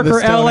Make New fun York of the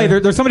or L.A. stoner.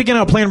 There's somebody getting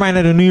out playing right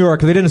into New York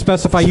because they didn't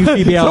specify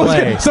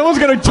UCBLA. Someone's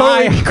going to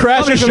totally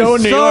crash a show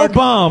in New York. So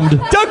bummed.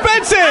 Doug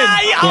Benson!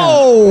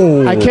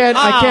 Oh! I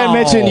can't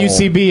mention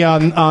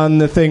UCB on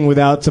the thing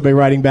without somebody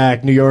writing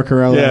back New York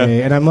or LA. Yeah.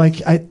 And I'm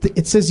like,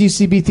 it says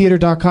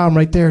UCBtheater.com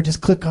right there.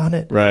 Just click on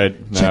it. Right.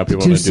 Check Now the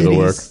people two want to do the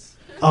work. cities.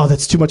 Oh,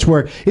 that's too much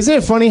work. Isn't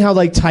it funny how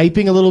like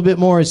typing a little bit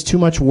more is too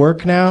much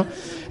work now?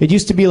 It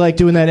used to be like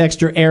doing that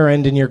extra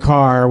errand in your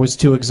car was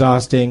too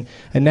exhausting.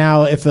 And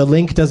now if a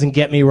link doesn't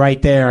get me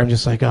right there, I'm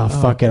just like, oh,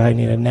 fuck it, I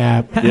need a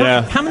nap.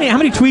 Yeah. How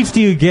many tweets do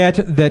you get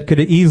that could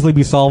easily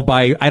be solved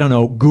by, I don't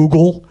know,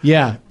 Google?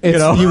 Yeah.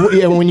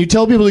 When you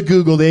tell people to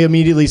Google, they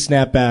immediately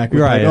snap back.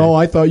 With Right. Like, oh,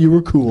 I thought you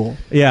were cool.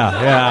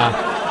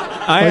 Yeah.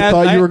 I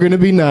thought you were going to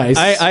be nice.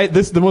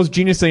 The most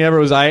genius thing ever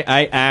was I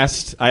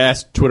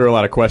asked Twitter a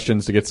lot of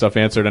questions to get stuff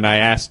answered, and I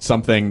asked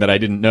something that I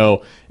didn't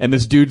know, and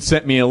this dude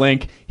sent me a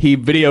link. He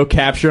video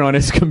captured on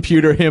his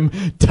computer him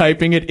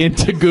typing it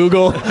into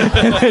Google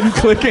and then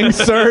clicking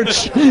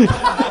search. And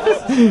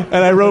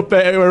I wrote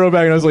back and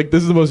I was like,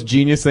 "This is the most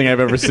genius thing I've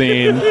ever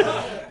seen."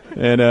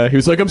 And he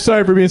was like, "I'm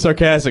sorry for being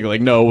sarcastic."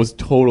 Like, no, it was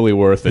totally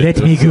worth it.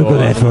 Let me Google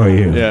that for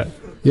you. Yeah.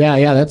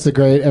 Yeah, that's a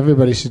great.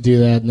 Everybody should do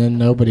that, and then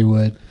nobody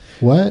would.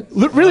 What?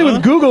 Really,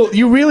 with Google,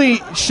 you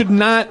really should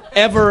not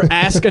ever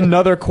ask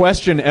another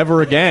question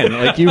ever again.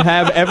 Like, you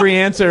have every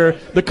answer,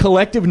 the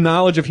collective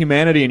knowledge of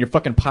humanity in your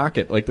fucking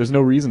pocket. Like, there's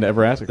no reason to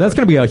ever ask a That's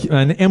question. going to be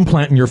an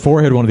implant in your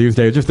forehead one of these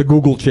days, just a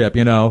Google chip,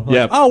 you know? Like,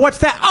 Yeah. oh, what's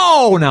that?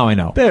 Oh, now I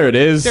know. There it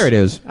is. There it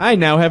is. I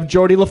now have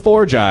Geordie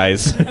LaForge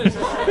eyes.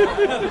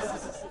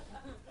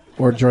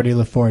 Or Geordie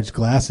LaForge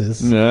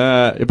glasses.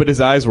 But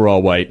his eyes were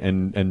all white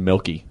and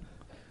milky.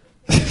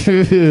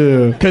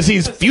 Because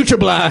he's future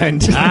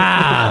blind.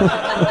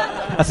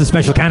 That's a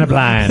special kind of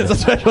blind. It's a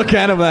special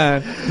kind of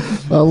blind.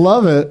 I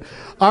love it.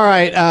 All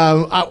right,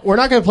 we're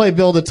not going to play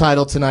Build a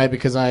Title tonight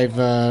because I've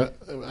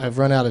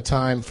run out of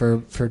time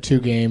for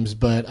 2 games.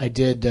 But I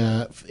did,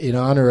 in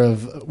honor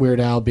of Weird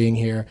Al being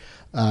here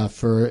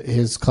for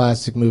his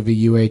classic movie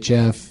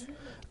UHF.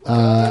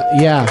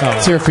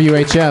 Let's hear it for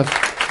UHF.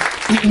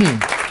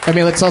 I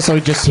mean, let's also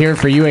just hear it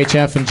for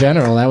UHF in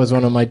general. That was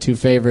one of my 2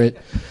 favorite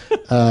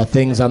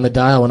things on the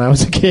dial when I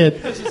was a kid.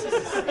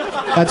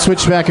 I'd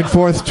switch back and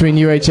forth between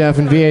UHF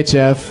and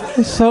VHF.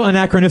 It's so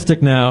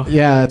anachronistic now.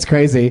 Yeah, it's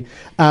crazy.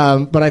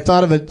 But I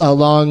thought of a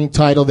long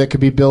title that could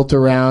be built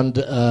around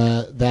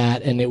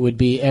that, and it would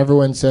be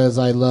Everyone Says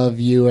I Love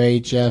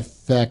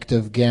UHF Effect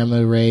of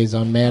Gamma Rays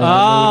on Man.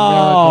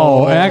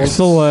 Oh,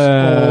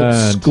 excellent.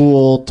 Old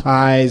school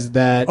ties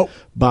that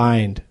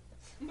bind.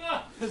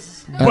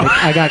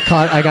 I got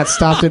caught. I got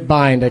stopped at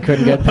bind. I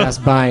couldn't get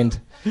past bind.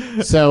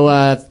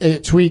 So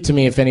tweet to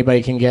me if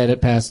anybody can get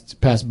it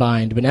past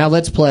bind. But now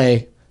let's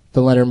play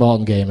the Leonard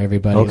Maltin game,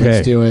 everybody. Okay.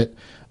 Let's do it.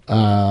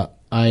 I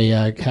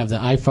have the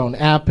iPhone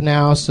app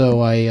now,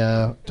 so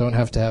I don't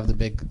have to have the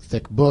big,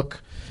 thick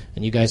book.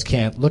 And you guys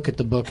can't look at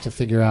the book to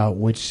figure out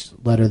which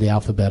letter of the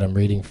alphabet I'm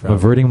reading from.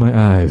 Averting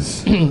my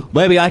eyes.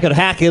 Maybe I could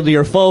hack into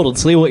your phone and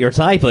see what you're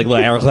typing.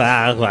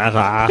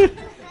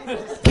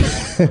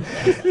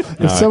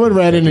 If someone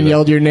read it and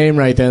yelled your name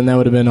right then, that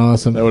would have been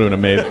awesome. That would have been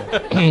amazing.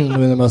 Would have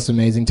been the most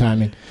amazing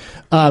timing.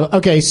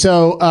 Okay,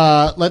 so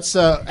let's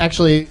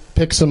actually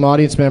pick some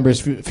audience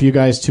members for you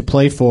guys to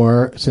play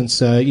for,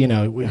 since,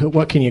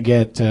 what can you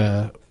get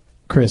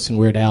Chris and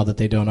Weird Al that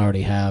they don't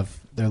already have?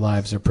 Their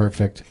lives are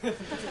perfect.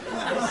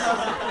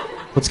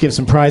 Let's give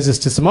some prizes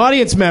to some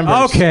audience members.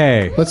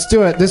 Okay. Let's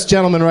do it. This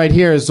gentleman right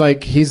here is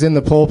like, he's in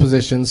the pole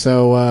position,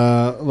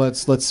 so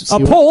let's see. A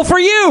poll for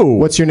you!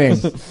 What's your name?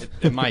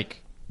 Mike.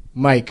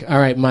 Mike. All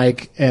right,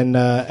 Mike. And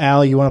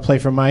Al, you want to play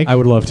for Mike? I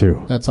would love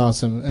to. That's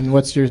awesome. And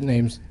what's your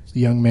name,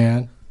 young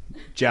man?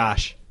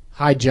 Josh.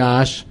 Hi,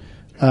 Josh.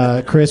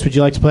 Chris, would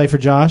you like to play for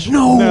Josh?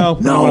 No.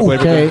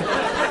 Okay.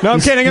 No, I'm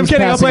kidding. I'll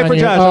passing play on for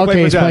you. Josh. Oh, I'll play okay,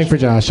 for he's Josh. playing for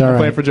Josh. All right.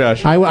 Playing for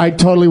Josh. I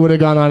totally would have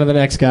gone on to the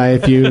next guy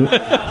if you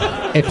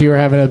if you were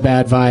having a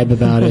bad vibe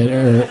about it.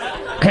 Or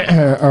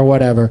or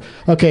whatever.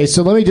 Okay,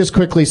 so let me just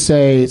quickly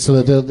say,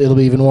 so that it'll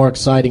be even more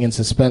exciting and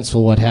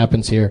suspenseful what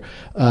happens here.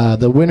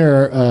 The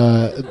winner,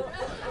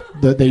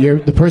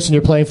 the person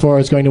you're playing for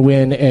is going to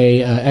win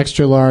a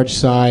extra large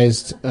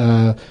sized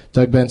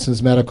Doug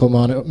Benson's Medical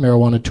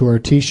Marijuana Tour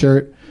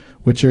T-shirt,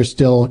 which are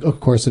still, of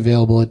course,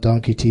 available at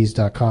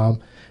donkeytees.com.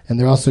 And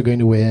they're also going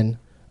to win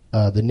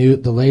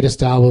the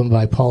latest album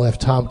by Paul F.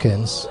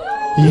 Tompkins.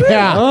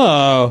 Yeah.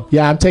 Oh.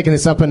 Yeah, I'm taking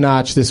this up a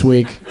notch this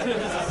week.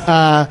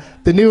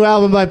 The new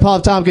album by Paul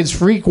F. Tompkins,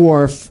 Freak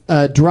Wharf,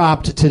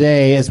 dropped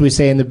today, as we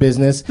say in the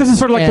business. This is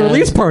sort of like the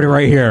release party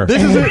right here.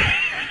 This is a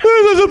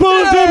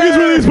Paul F. Tompkins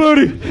release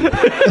party.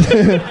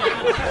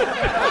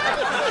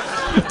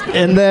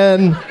 And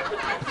then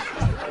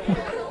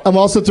I'm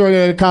also throwing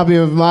in a copy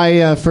of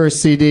my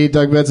first CD,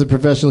 Doug Benson,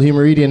 Professional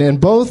Humoridian, and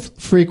both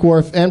Freak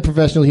Wharf and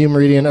Professional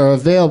Humoridian are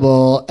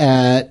available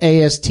at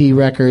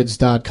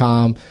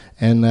astrecords.com,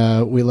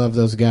 and we love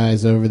those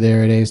guys over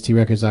there at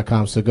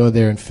astrecords.com, so go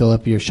there and fill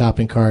up your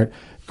shopping cart.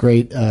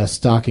 Great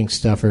stocking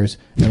stuffers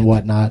and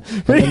whatnot.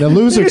 And the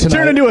loser tonight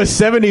Turn into a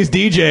 70s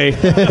DJ.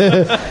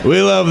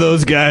 We love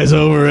those guys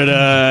over at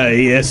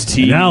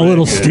EST. Now a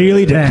little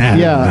Steely Dan.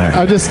 Yeah,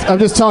 I'm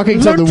just talking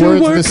till the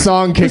words of the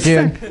song kick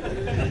in.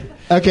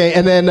 Okay,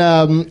 and then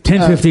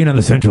 10:15 on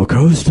the Central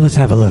Coast. Let's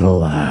have a little.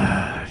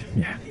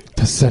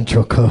 The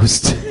Central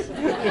Coast.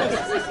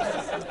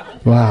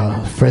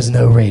 Wow,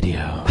 Fresno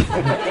radio.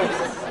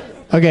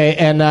 Okay,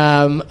 and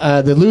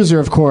the loser,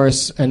 of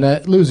course, and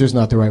loser's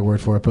not the right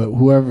word for it, but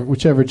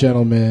whichever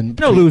gentleman,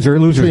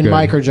 loser's between good.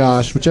 Mike or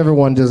Josh, whichever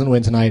one doesn't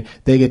win tonight,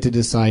 they get to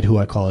decide who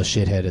I call a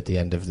shithead at the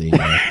end of the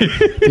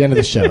the end of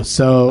the show.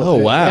 So,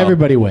 wow.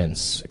 Everybody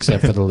wins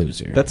except for the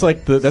loser. That's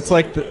like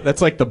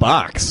the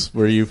box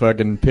where you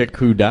fucking pick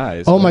who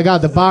dies. Oh my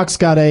God, the box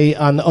got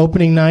on the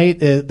opening night.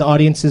 The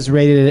audience is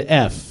rated at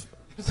F.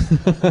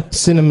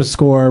 Cinema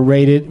Score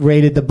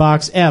rated the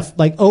box F.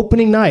 Like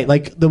opening night,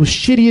 like the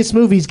shittiest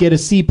movies get a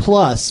C+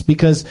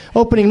 because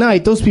opening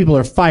night, those people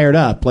are fired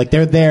up. Like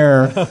they're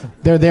there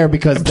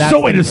because that's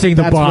so into seeing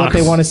the that's box.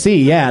 what they want to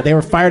see. Yeah, they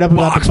were fired up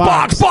about the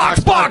box.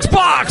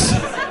 Box.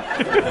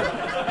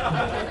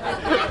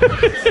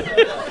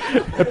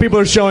 People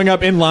are showing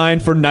up in line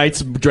for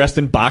nights dressed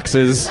in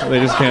boxes. They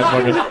just can't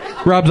fucking.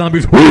 Rob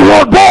Zombie's. We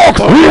want box!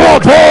 We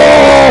want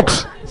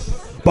box!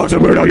 Box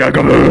of Murder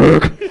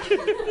Yankovic!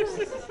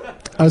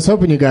 I was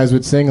hoping you guys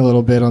would sing a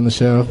little bit on the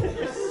show.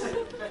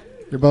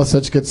 You're both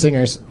such good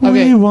singers. Okay,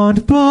 We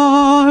want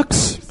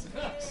box.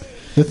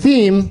 the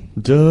theme,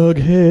 Doug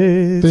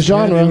hates the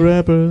genre. candy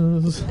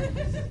wrappers.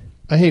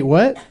 I hate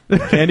what?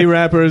 Candy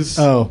wrappers.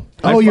 Oh,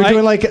 you're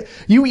doing like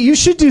you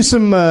should do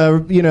some for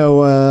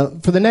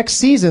the next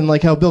season,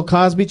 like how Bill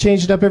Cosby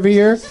changed it up every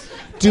year.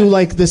 Do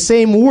like the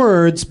same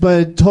words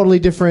but totally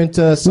different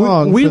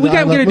songs. We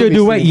got to do a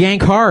duet.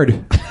 Yank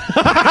Hard.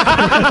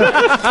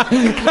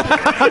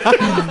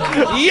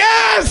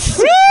 Yes!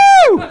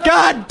 Woo!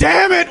 God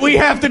damn it, we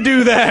have to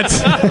do that.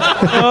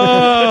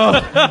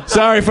 Oh,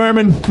 sorry,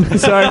 Furman.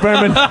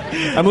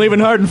 I'm leaving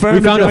Hard and Firm.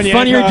 We found a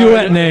funnier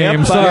duet name.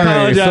 Yep,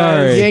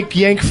 Sorry.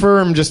 Yank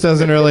Firm just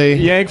doesn't really.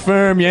 Yank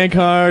Firm, Yank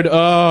Hard.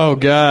 Oh,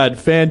 God.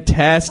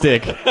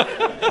 Fantastic.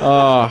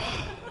 Oh.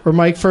 Or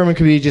Mike Furman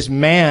could be just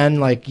man,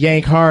 like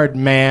Yank Hard,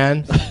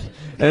 man.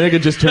 And it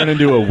could just turn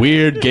into a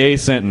weird gay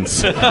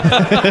sentence.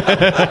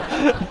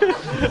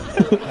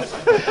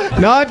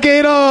 Not gay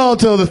at all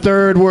till the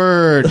third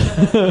word.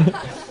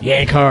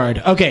 Yank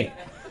Hard. Okay.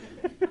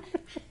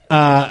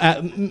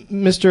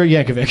 Mr.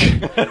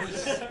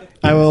 Yankovic,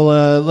 I will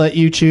let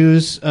you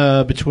choose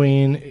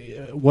between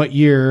what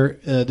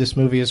year this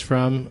movie is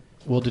from.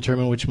 We'll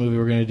determine which movie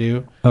we're going to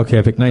do. Okay,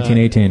 I picked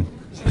 1918.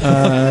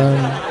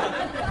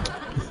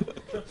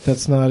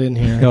 That's not in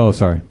here. Oh,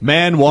 sorry.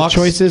 Man walks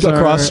choices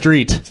across are-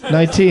 street.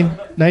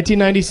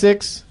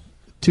 1996,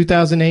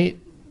 2008,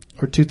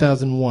 or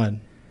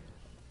 2001.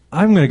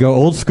 I'm going to go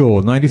old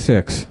school,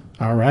 96.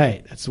 All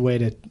right. That's the way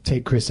to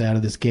take Chris out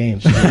of this game.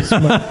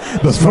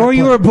 Before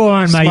you were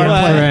born, my Smart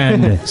young play.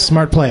 friend.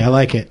 Smart play. I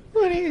like it.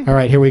 All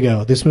right, here we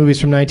go. This movie's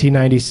from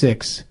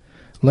 1996.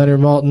 Leonard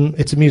Maltin.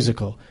 It's a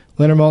musical.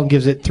 Leonard Maltin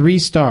gives it 3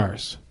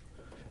 stars.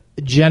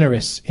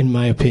 Generous, in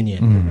my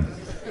opinion.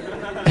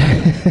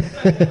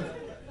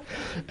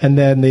 And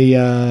then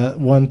the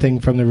one thing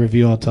from the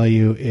review I'll tell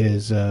you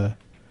is the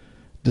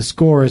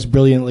score is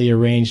brilliantly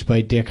arranged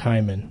by Dick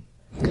Hyman.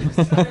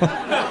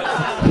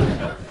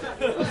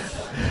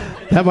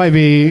 That might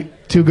be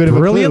too good of a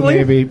clue,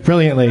 maybe.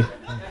 Brilliantly.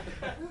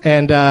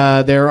 And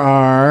there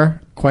are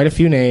quite a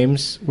few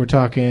names. We're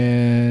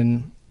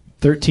talking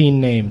 13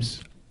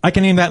 names. I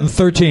can name that in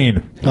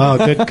 13. Oh,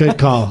 good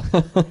call.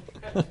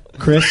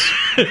 Chris?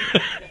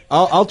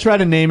 I'll try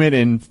to name it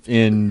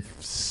in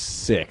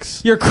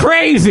 6. You're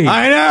crazy.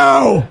 I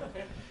know.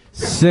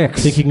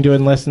 6. Think you can do it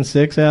in less than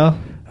 6, Al?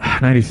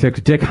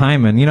 96. Dick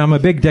Hyman. You know, I'm a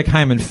big Dick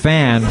Hyman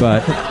fan,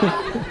 but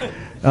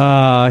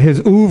his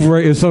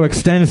oeuvre is so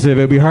extensive,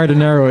 it'd be hard to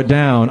narrow it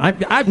down.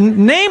 I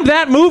named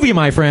that movie,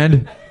 my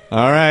friend.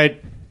 All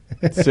right.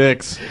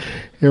 6.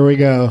 Here we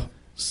go.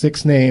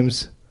 6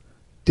 names.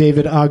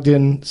 David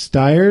Ogden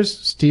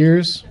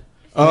Steers.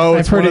 Oh,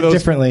 I've heard it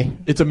differently.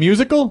 It's a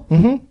musical?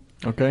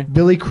 Mm-hmm. Okay.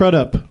 Billy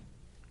Crudup.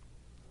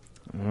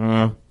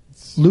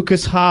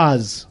 Lucas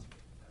Haas.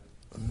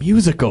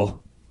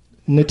 Musical.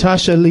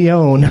 Natasha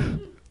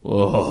Lyonne.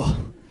 Whoa.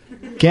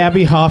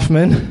 Gabby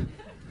Hoffman.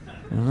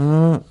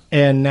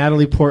 And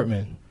Natalie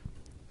Portman.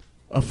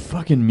 A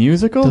fucking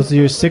musical? Those are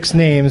your 6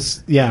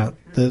 names. Yeah.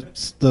 The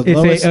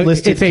lowest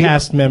listed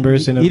cast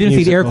members in a musical. You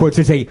didn't see the air quotes.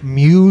 It's a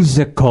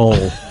musical.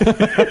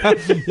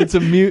 It's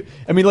a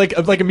I mean, like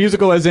a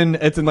musical, as in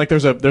it's in like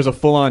there's a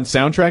full on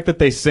soundtrack that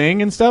they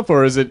sing and stuff,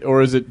 or is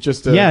it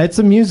just a? Yeah, it's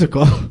a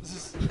musical.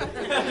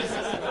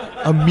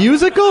 A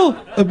musical?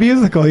 A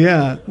musical,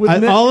 yeah.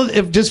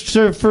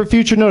 For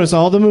future notice,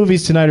 all the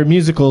movies tonight are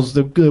musicals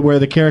where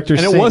the characters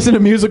and it sing. wasn't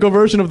a musical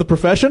version of The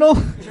Professional.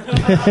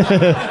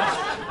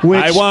 Which,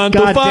 I want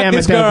to fuck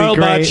this girl,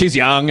 but she's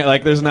young.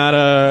 Like, there's not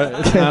a.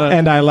 It's not a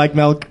and I like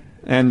milk.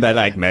 And I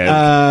like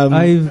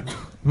milk.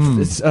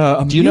 It's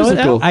a do you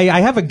musical. know it? I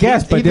have a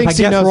guess, but if I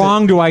guess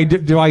wrong, do I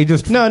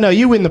just? No,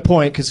 you win the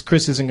point because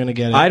Chris isn't going to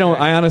get it. I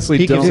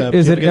honestly don't.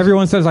 Is it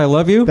Everyone Says I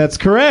Love You? That's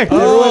correct. Oh,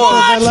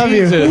 Everyone Says I Love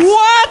You.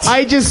 What?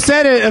 I just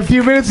said it a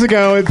few minutes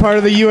ago as part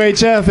of the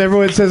UHF.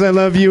 Everyone Says I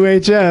Love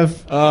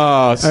UHF.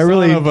 Oh, I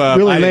really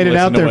laid it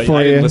out there for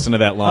I you. didn't listen to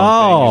that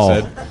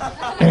long thing you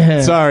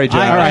said. Sorry, John.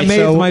 I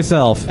amazed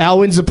myself. Al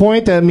wins a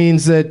point. That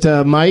means that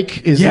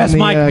Mike is in the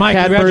Mike,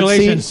 catbird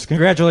congratulations. seat.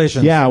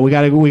 Congratulations. Yeah, we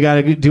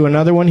gotta do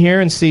another one here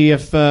and see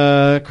if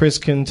Chris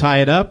can tie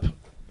it up.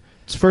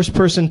 It's first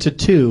person to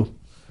 2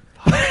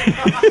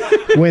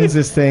 wins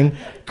this thing.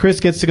 Chris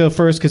gets to go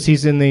first because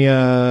he's in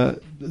the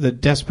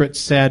desperate,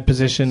 sad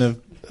position of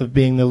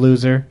being the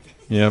loser.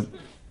 Yep.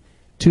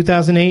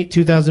 2008,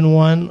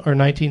 2001, or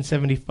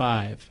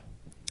 1975?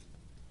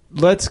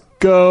 Let's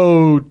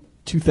go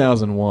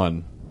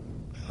 2001.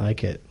 I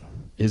like it.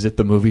 Is it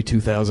the movie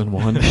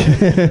 2001?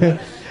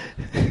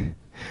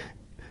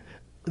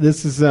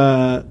 This is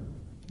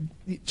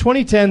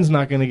 2010's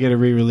not going to get a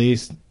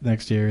re-release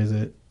next year, is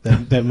it?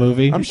 That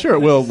movie? I'm sure it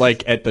will,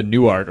 like at the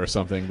New Art or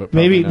something. But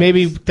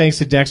maybe thanks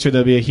to Dexter,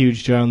 there'll be a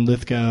huge John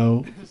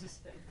Lithgow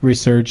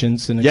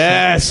resurgence. And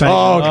yes!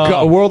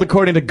 God, World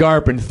According to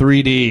Garp in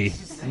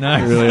 3D.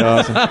 Nice. Really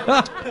awesome.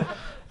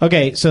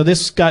 Okay, so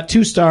this got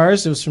 2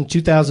 stars. It was from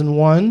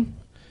 2001.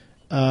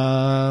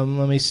 Let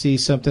me see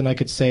something I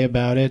could say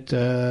about it.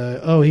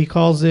 He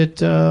calls it...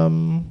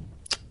 God,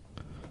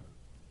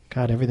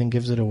 everything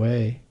gives it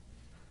away.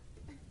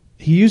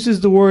 He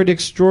uses the word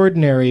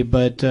extraordinary,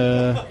 but he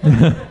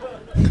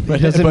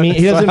doesn't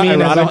mean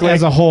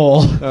as a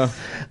whole.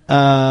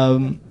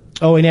 And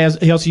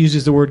he also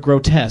uses the word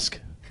grotesque.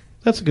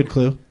 That's a good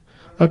clue.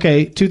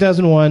 Okay,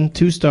 2001,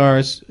 2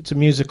 stars. It's a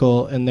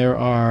musical, and there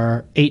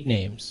are 8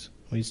 names.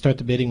 We start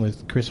the bidding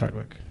with Chris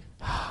Hardwick.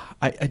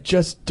 I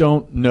just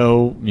don't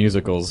know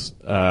musicals.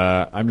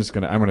 I'm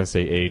gonna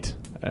say 8.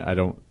 I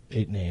don't.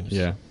 8 names.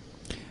 Yeah.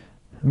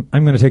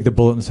 I'm going to take the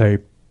bullet and say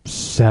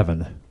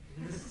 7.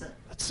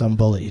 That's some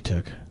bullet you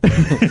took.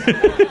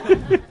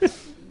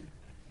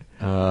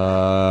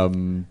 All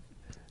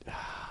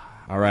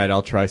right,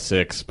 I'll try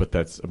 6, but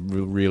that's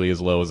really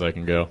as low as I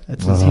can go. He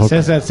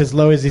says that's as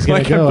low as he's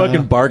going to go. I'm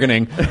fucking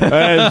bargaining.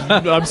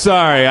 I'm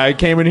sorry. I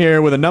came in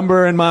here with a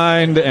number in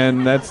mind,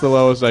 and that's the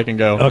lowest I can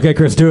go. Okay,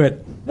 Chris, do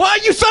it.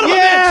 What? You son of a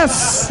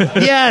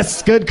bitch!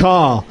 Yes! Good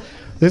call.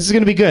 This is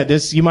going to be good.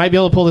 You might be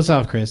able to pull this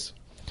off, Chris.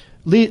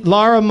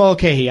 Laura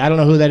Mulcahy. I don't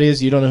know who that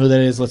is. You don't know who that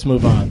is. Let's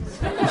move on.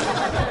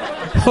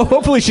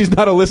 Hopefully she's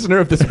not a listener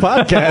of this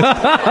podcast.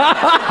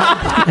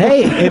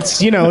 Hey, it's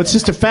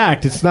just a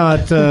fact. It's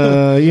not,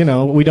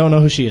 we don't know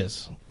who she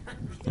is.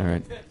 All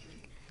right.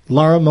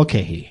 Laura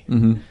Mulcahy.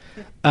 Mm-hmm.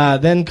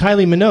 Then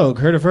Kylie Minogue.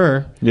 Heard of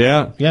her?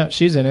 Yeah. Yeah,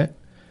 she's in it.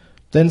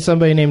 Then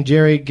somebody named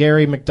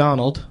Gary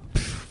McDonald.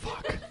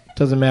 Fuck.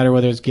 Doesn't matter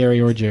whether it's Gary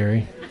or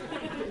Jerry.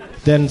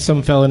 Then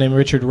some fellow named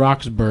Richard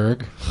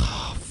Roxburgh.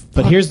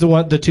 But here's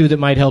the 2 that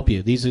might help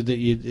you. These are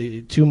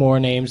the 2 more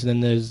names, and then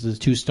there's the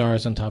 2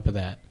 stars on top of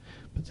that.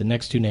 But the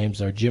next 2 names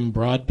are Jim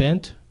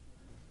Broadbent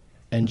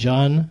and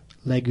John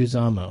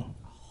Leguizamo.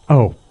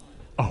 Al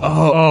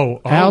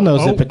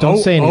knows it, but don't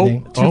say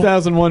anything.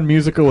 2001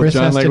 musical with Chris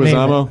John has to name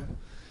Leguizamo.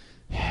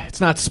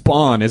 It's not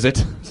Spawn, is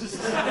it?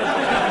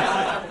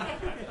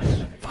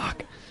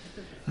 Fuck.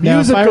 Now,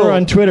 if I were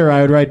on Twitter,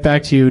 I would write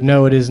back to you,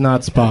 no, it is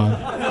not Spawn.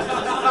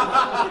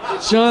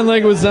 John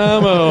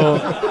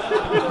Leguizamo.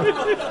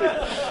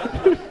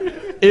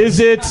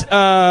 Is it?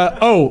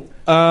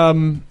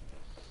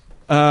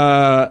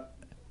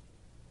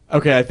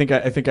 Okay, I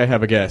think I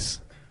have a guess.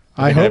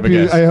 I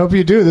hope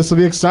you do. This will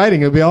be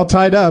exciting. It'll be all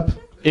tied up.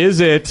 Is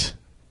it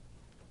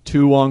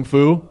Tu Wong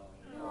Fu?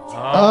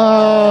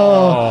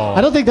 Oh, I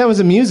don't think that was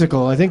a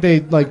musical. I think they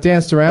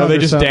danced around. Oh, they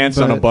just danced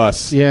on a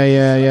bus.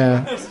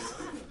 Yeah.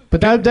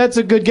 But that's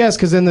a good guess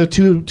because then the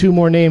two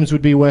more names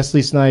would be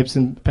Wesley Snipes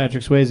and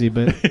Patrick Swayze.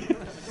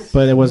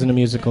 But it wasn't a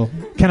musical.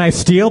 Can I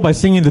steal by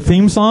singing the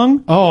theme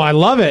song? Oh, I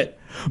love it.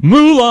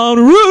 Moulin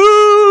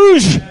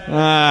Rouge!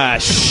 Ah,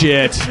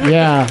 shit.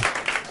 Yeah.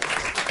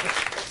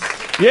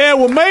 Yeah,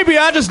 well, maybe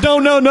I just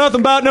don't know nothing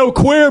about no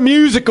queer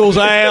musicals,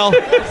 Al.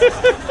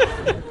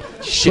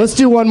 Let's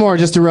do one more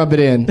just to rub it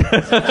in.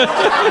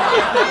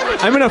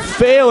 I'm gonna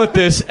fail at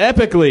this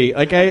epically.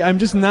 Like I'm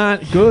just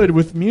not good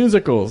with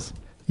musicals.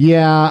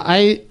 Yeah,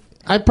 I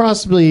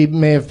possibly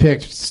may have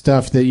picked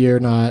stuff that you're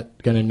not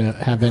gonna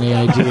have any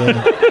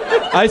idea.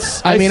 I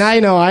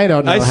know I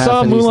don't know. I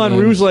saw Moulin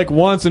Rouge like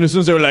once, and as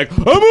soon as they were like,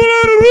 "Oh,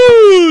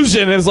 Moulin Rouge,"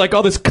 and it was like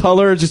all this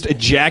color just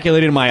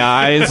ejaculated in my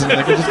eyes, and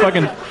like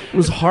it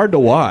was hard to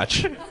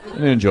watch. I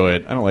didn't enjoy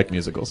it. I don't like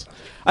musicals.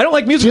 I don't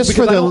like musicals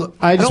because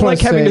I don't like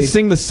having to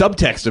sing the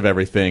subtext of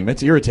everything.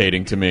 That's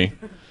irritating to me.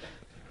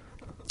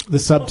 The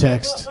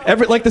subtext.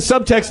 Like the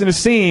subtext in a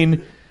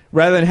scene,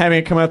 rather than having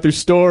it come out through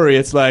story,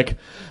 it's like,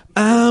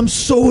 I'm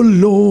so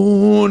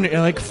alone.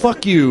 And like,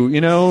 fuck you,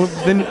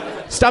 Then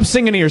stop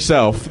singing to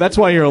yourself. That's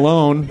why you're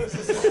alone.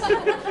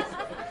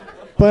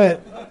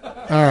 But,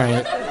 all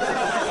right.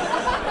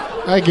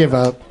 I give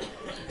up.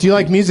 Do you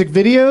like music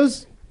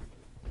videos?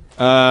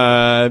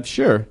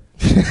 Sure.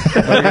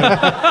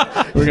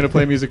 We're gonna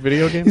play music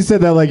video games. You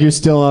said that like you're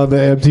still on the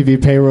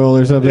MTV payroll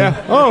or something.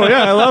 Yeah. Oh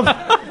yeah, I love.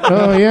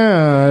 Oh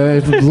yeah,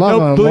 I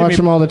love them. Watch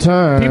them all the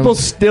time. People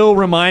still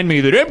remind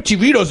me that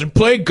MTV doesn't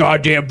play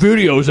goddamn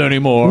videos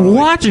anymore.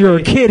 What? You're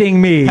kidding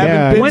me?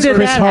 Yeah. When did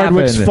Chris that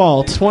Hardwick's happen?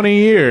 fault. 20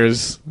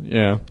 years.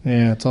 Yeah.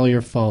 Yeah, it's all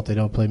your fault. They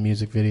don't play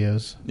music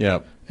videos. Yeah.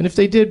 And if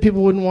they did,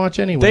 people wouldn't watch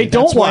anyway. They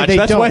don't watch.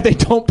 That's why they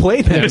don't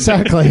play them.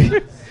 Exactly.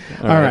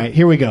 All right,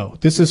 here we go.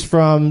 This is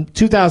from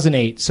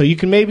 2008, so you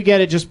can maybe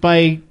get it just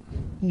by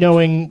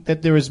knowing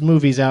that there was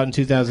movies out in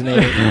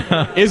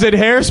 2008. Is it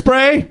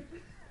Hairspray?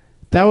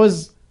 That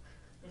was...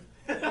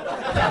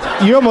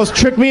 You almost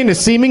tricked me into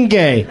seeming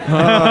gay.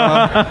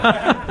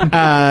 I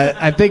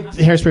think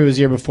Hairspray was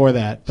the year before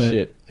that. But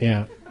shit.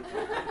 Yeah.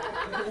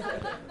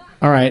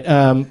 All right,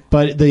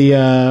 but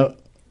the...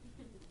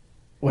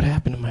 what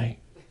happened to my...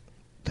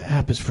 The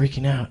app is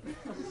freaking out.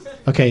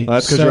 Okay, well,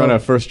 that's because you're on a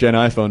first-gen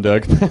iPhone,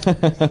 Doug.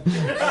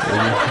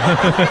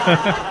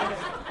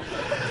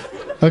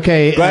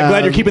 Okay.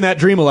 Glad you're keeping that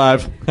dream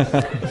alive.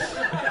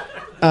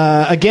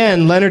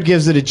 Again, Leonard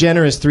gives it a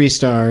generous 3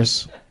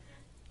 stars.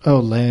 Oh,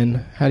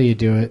 Len, how do you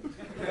do it?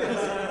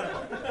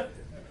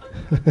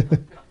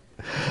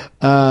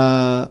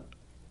 The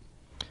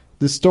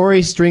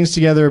story strings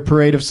together a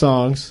parade of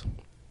songs.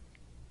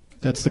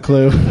 That's the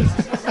clue.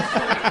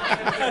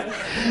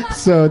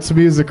 So it's a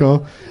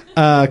musical.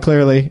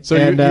 Clearly. So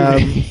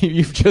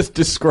you've just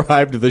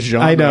described the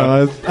genre. I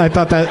know. I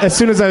thought that as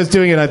soon as I was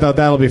doing it, I thought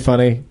that'll be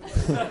funny.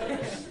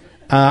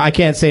 I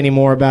can't say any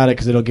more about it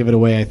because it'll give it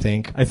away, I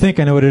think. I think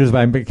I know what it is, but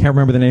I can't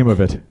remember the name of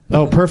it.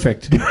 Oh,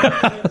 perfect.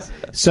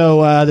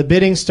 So the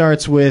bidding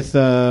starts with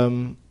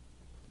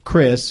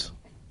Chris.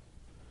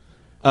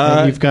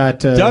 You've got...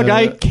 Doug,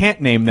 I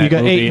can't name that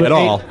movie at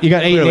all. You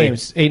got 8 Clearly.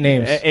 names. 8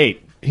 names.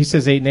 8. He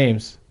says 8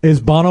 names.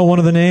 Is Bono one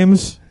of the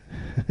names?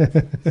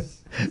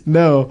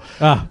 No,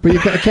 but you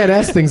can't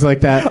ask things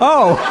like that.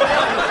 Oh,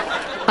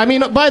 I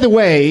mean, by the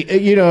way,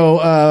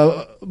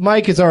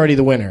 Mike is already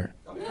the winner.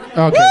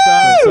 Okay,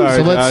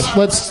 sorry, so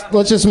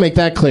let's just make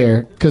that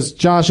clear because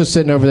Josh is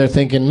sitting over there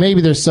thinking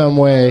maybe there's some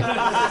way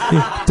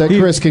that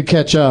Chris could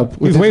catch up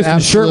with his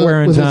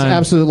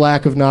absolute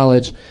lack of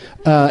knowledge.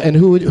 And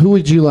who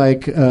would you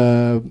like,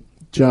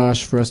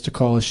 Josh, for us to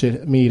call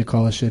me to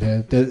call a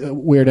shithead? That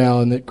Weird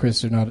Al and that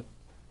Chris are not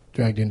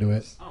dragged into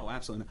it. Oh,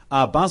 absolutely.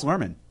 Baz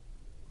Luhrmann.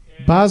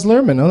 Baz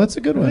Luhrmann. Oh, that's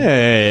a good one.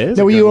 Yeah,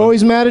 now, were you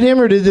always mad at him,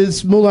 or did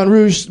this Moulin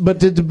Rouge, but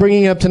did the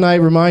bringing it up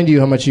tonight remind you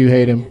how much you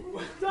hate him?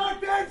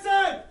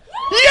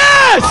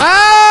 Yes!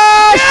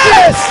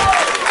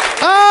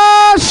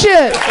 Ah,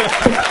 shit!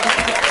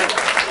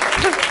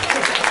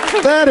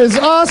 That is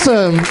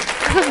awesome.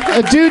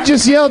 A dude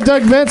just yelled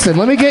Doug Benson.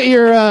 Let me get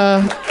your...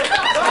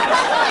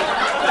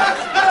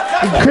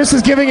 Chris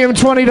is giving him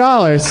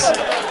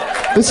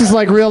 $20. This is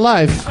like real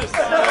life.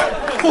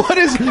 What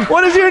is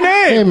your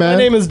name? Hey, man. My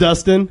name is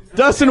Dustin.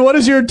 Dustin, what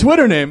is your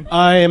Twitter name?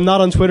 I am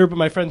not on Twitter, but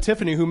my friend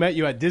Tiffany, who met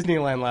you at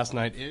Disneyland last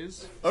night,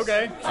 is.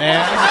 Okay. And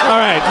all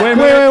right. Wait.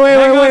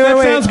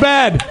 That sounds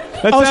bad.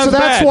 So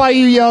that's why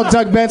you yelled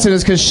Doug Benson,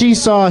 is because she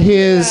saw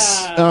his...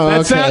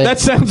 Oh, okay. That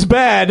sounds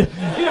bad.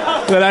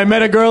 That I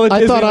met a girl at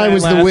Disneyland. I thought I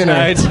was the winner.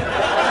 Night.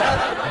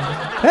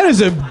 That is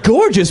a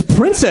gorgeous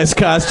princess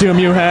costume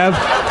you have.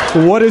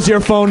 What is your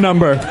phone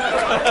number?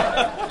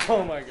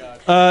 oh my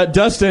God.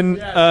 Dustin,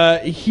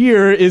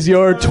 here is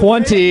your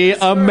 20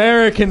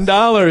 American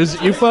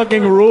dollars. You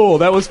fucking rule.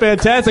 That was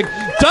fantastic.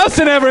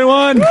 Dustin,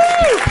 everyone!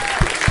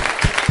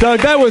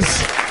 Doug, that was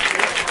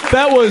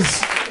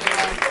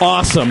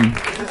awesome.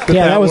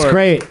 That was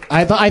great.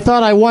 I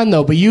thought I won,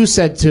 though, but you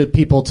said to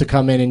people to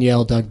come in and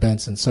yell Doug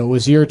Benson, so it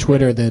was your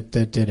Twitter that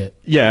did it.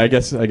 Yeah, I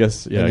guess. Yeah, and I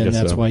guess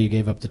that's so. why you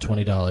gave up the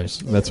 $20.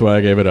 That's why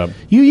I gave it up.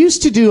 You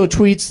used to do a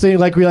tweets thing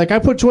like I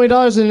put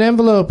 $20 in an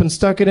envelope and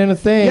stuck it in a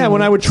thing. Yeah,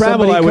 when I would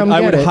travel, I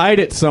would it. hide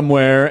it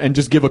somewhere and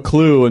just give a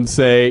clue and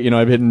say,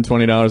 I've hidden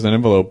 $20 in an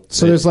envelope.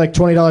 So there's like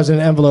 $20 in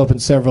an envelope in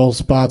several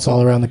spots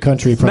all around the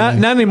country. Not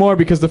anymore,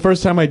 because the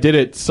first time I did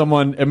it,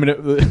 someone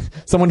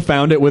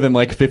found it within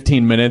like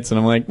 15 minutes, and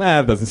I'm like,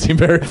 doesn't seem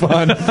very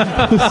fun.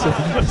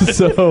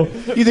 so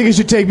you think it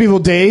should take people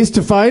days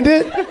to find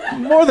it?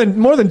 More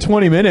than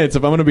 20 minutes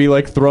if I'm going to be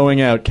like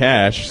throwing out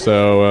cash.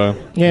 So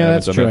yeah,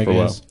 that's true. I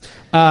guess.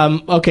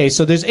 Okay,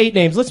 so there's 8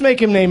 names. Let's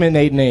make him name in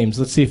 8 names.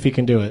 Let's see if he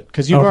can do it.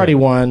 Because you've already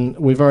won.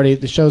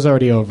 The show's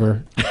already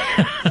over.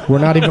 We're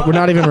not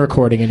even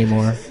recording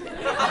anymore.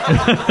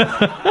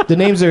 The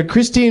names are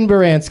Christine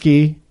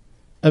Baranski,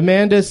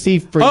 Amanda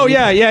Seyfried. Oh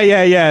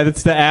yeah.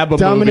 That's the ABBA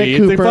Dominic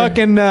movie. Cooper. It's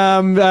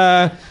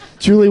the fucking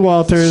Julie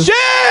Walters. Shit!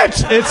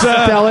 It's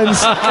Stellan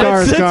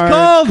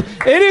Skarsgård.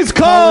 It is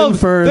called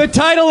the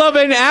title of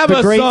an ABBA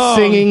the great song.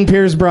 Singing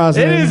Pierce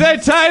Brosnan. It is the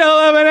title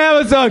of an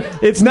ABBA song.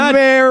 It's not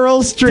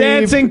Meryl Streep.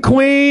 Dancing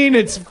Queen.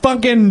 It's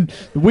fucking.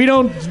 We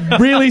don't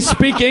really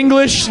speak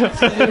English.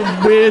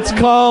 It's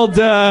called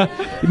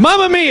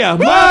Mamma Mia.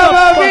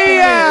 Mamma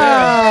Mia.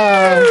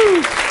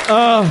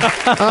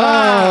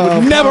 I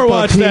would never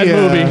watch that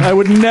movie. I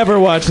would never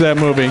watch that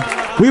movie.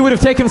 We would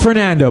have taken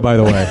Fernando, by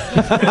the way.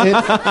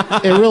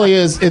 It really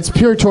is. It's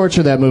pure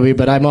torture, that movie,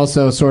 but I'm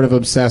also sort of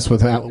obsessed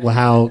with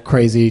how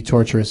crazy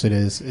torturous it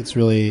is. It's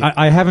really...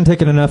 I haven't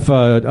taken enough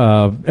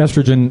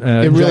estrogen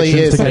it really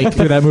is. to get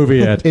through that movie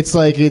yet. It's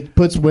like it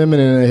puts women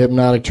in a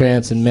hypnotic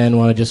trance and men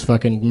want to just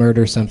fucking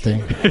murder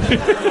something.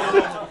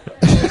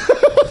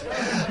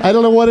 I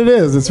don't know what it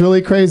is. It's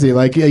really crazy.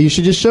 Like, you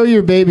should just show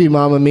your baby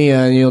Mamma Mia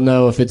and you'll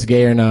know if it's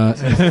gay or not.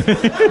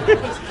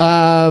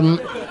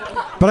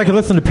 But I could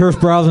listen to Pierce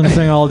Brosnan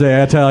sing all day,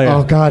 I tell you.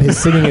 Oh, God, his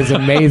singing is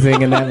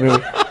amazing in that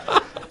movie.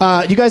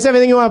 You guys have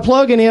anything you want to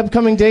plug? Any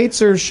upcoming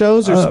dates or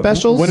shows or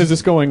specials? When is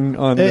this going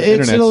on the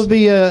internet? It'll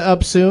be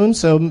up soon,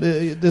 so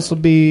this will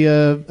be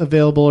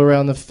available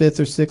around the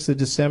 5th or 6th of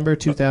December,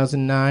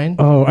 2009.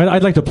 Oh,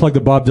 I'd like to plug the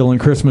Bob Dylan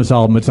Christmas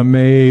album. It's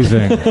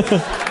amazing.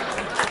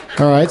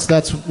 All right, so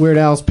that's Weird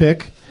Al's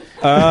pick.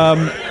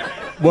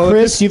 Well,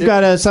 Chris, you've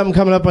got something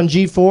coming up on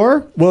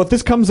G4? Well, if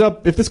this comes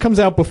out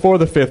before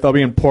the 5th, I'll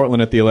be in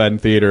Portland at the Aladdin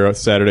Theater on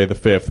Saturday the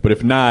 5th. But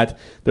if not,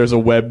 there's a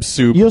web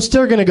soup. You're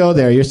still going to go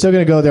there. You're still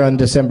going to go there on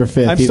December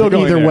 5th. I'm still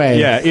going either there. way.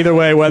 Yeah, either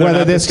way.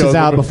 Whether this is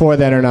out before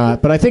then or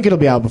not. But I think it'll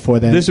be out before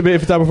then. This should be,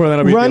 if it's out before then,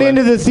 I'll be Run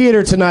into the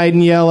theater tonight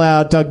and yell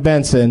out Doug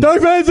Benson.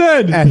 Doug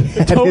Benson!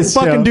 At Don't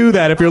fucking do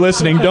that if you're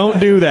listening. Don't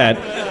do that.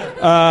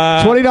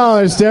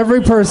 $20 to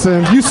every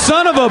person. You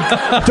son of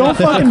a... Don't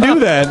fucking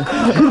do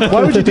that.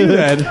 Why would you do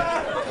that?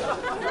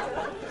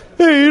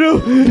 Hey, you know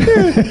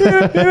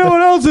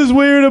what else is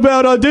weird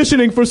about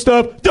auditioning for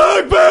stuff?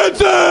 Doug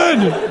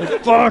Benson!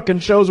 Fucking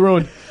show's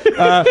ruined.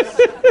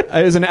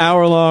 There's an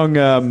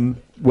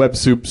hour-long web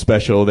soup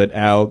special that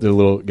Al did a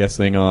little guest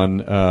thing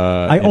on.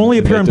 I only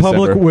appear in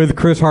public with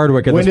Chris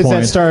Hardwick at this point. When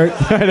does that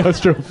start? I know, it's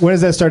true. When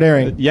does that start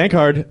airing? Yank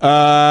Hard.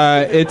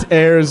 It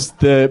airs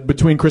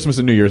between Christmas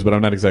and New Year's, but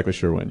I'm not exactly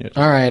sure when yet.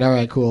 All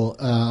right, cool.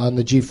 On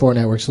the G4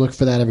 network, so look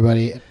for that,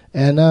 everybody.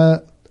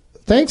 And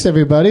thanks,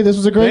 everybody. This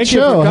was a great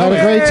show. Had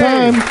a great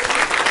time.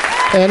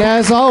 And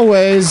as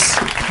always,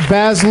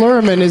 Baz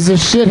Luhrmann is a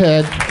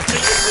shithead.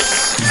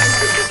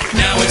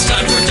 Now it's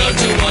time for Doug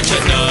to watch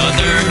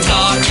another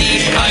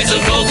talkie. Eyes of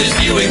gold, his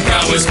viewing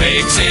prowess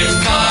makes him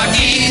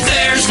cocky.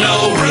 There's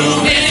no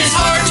room in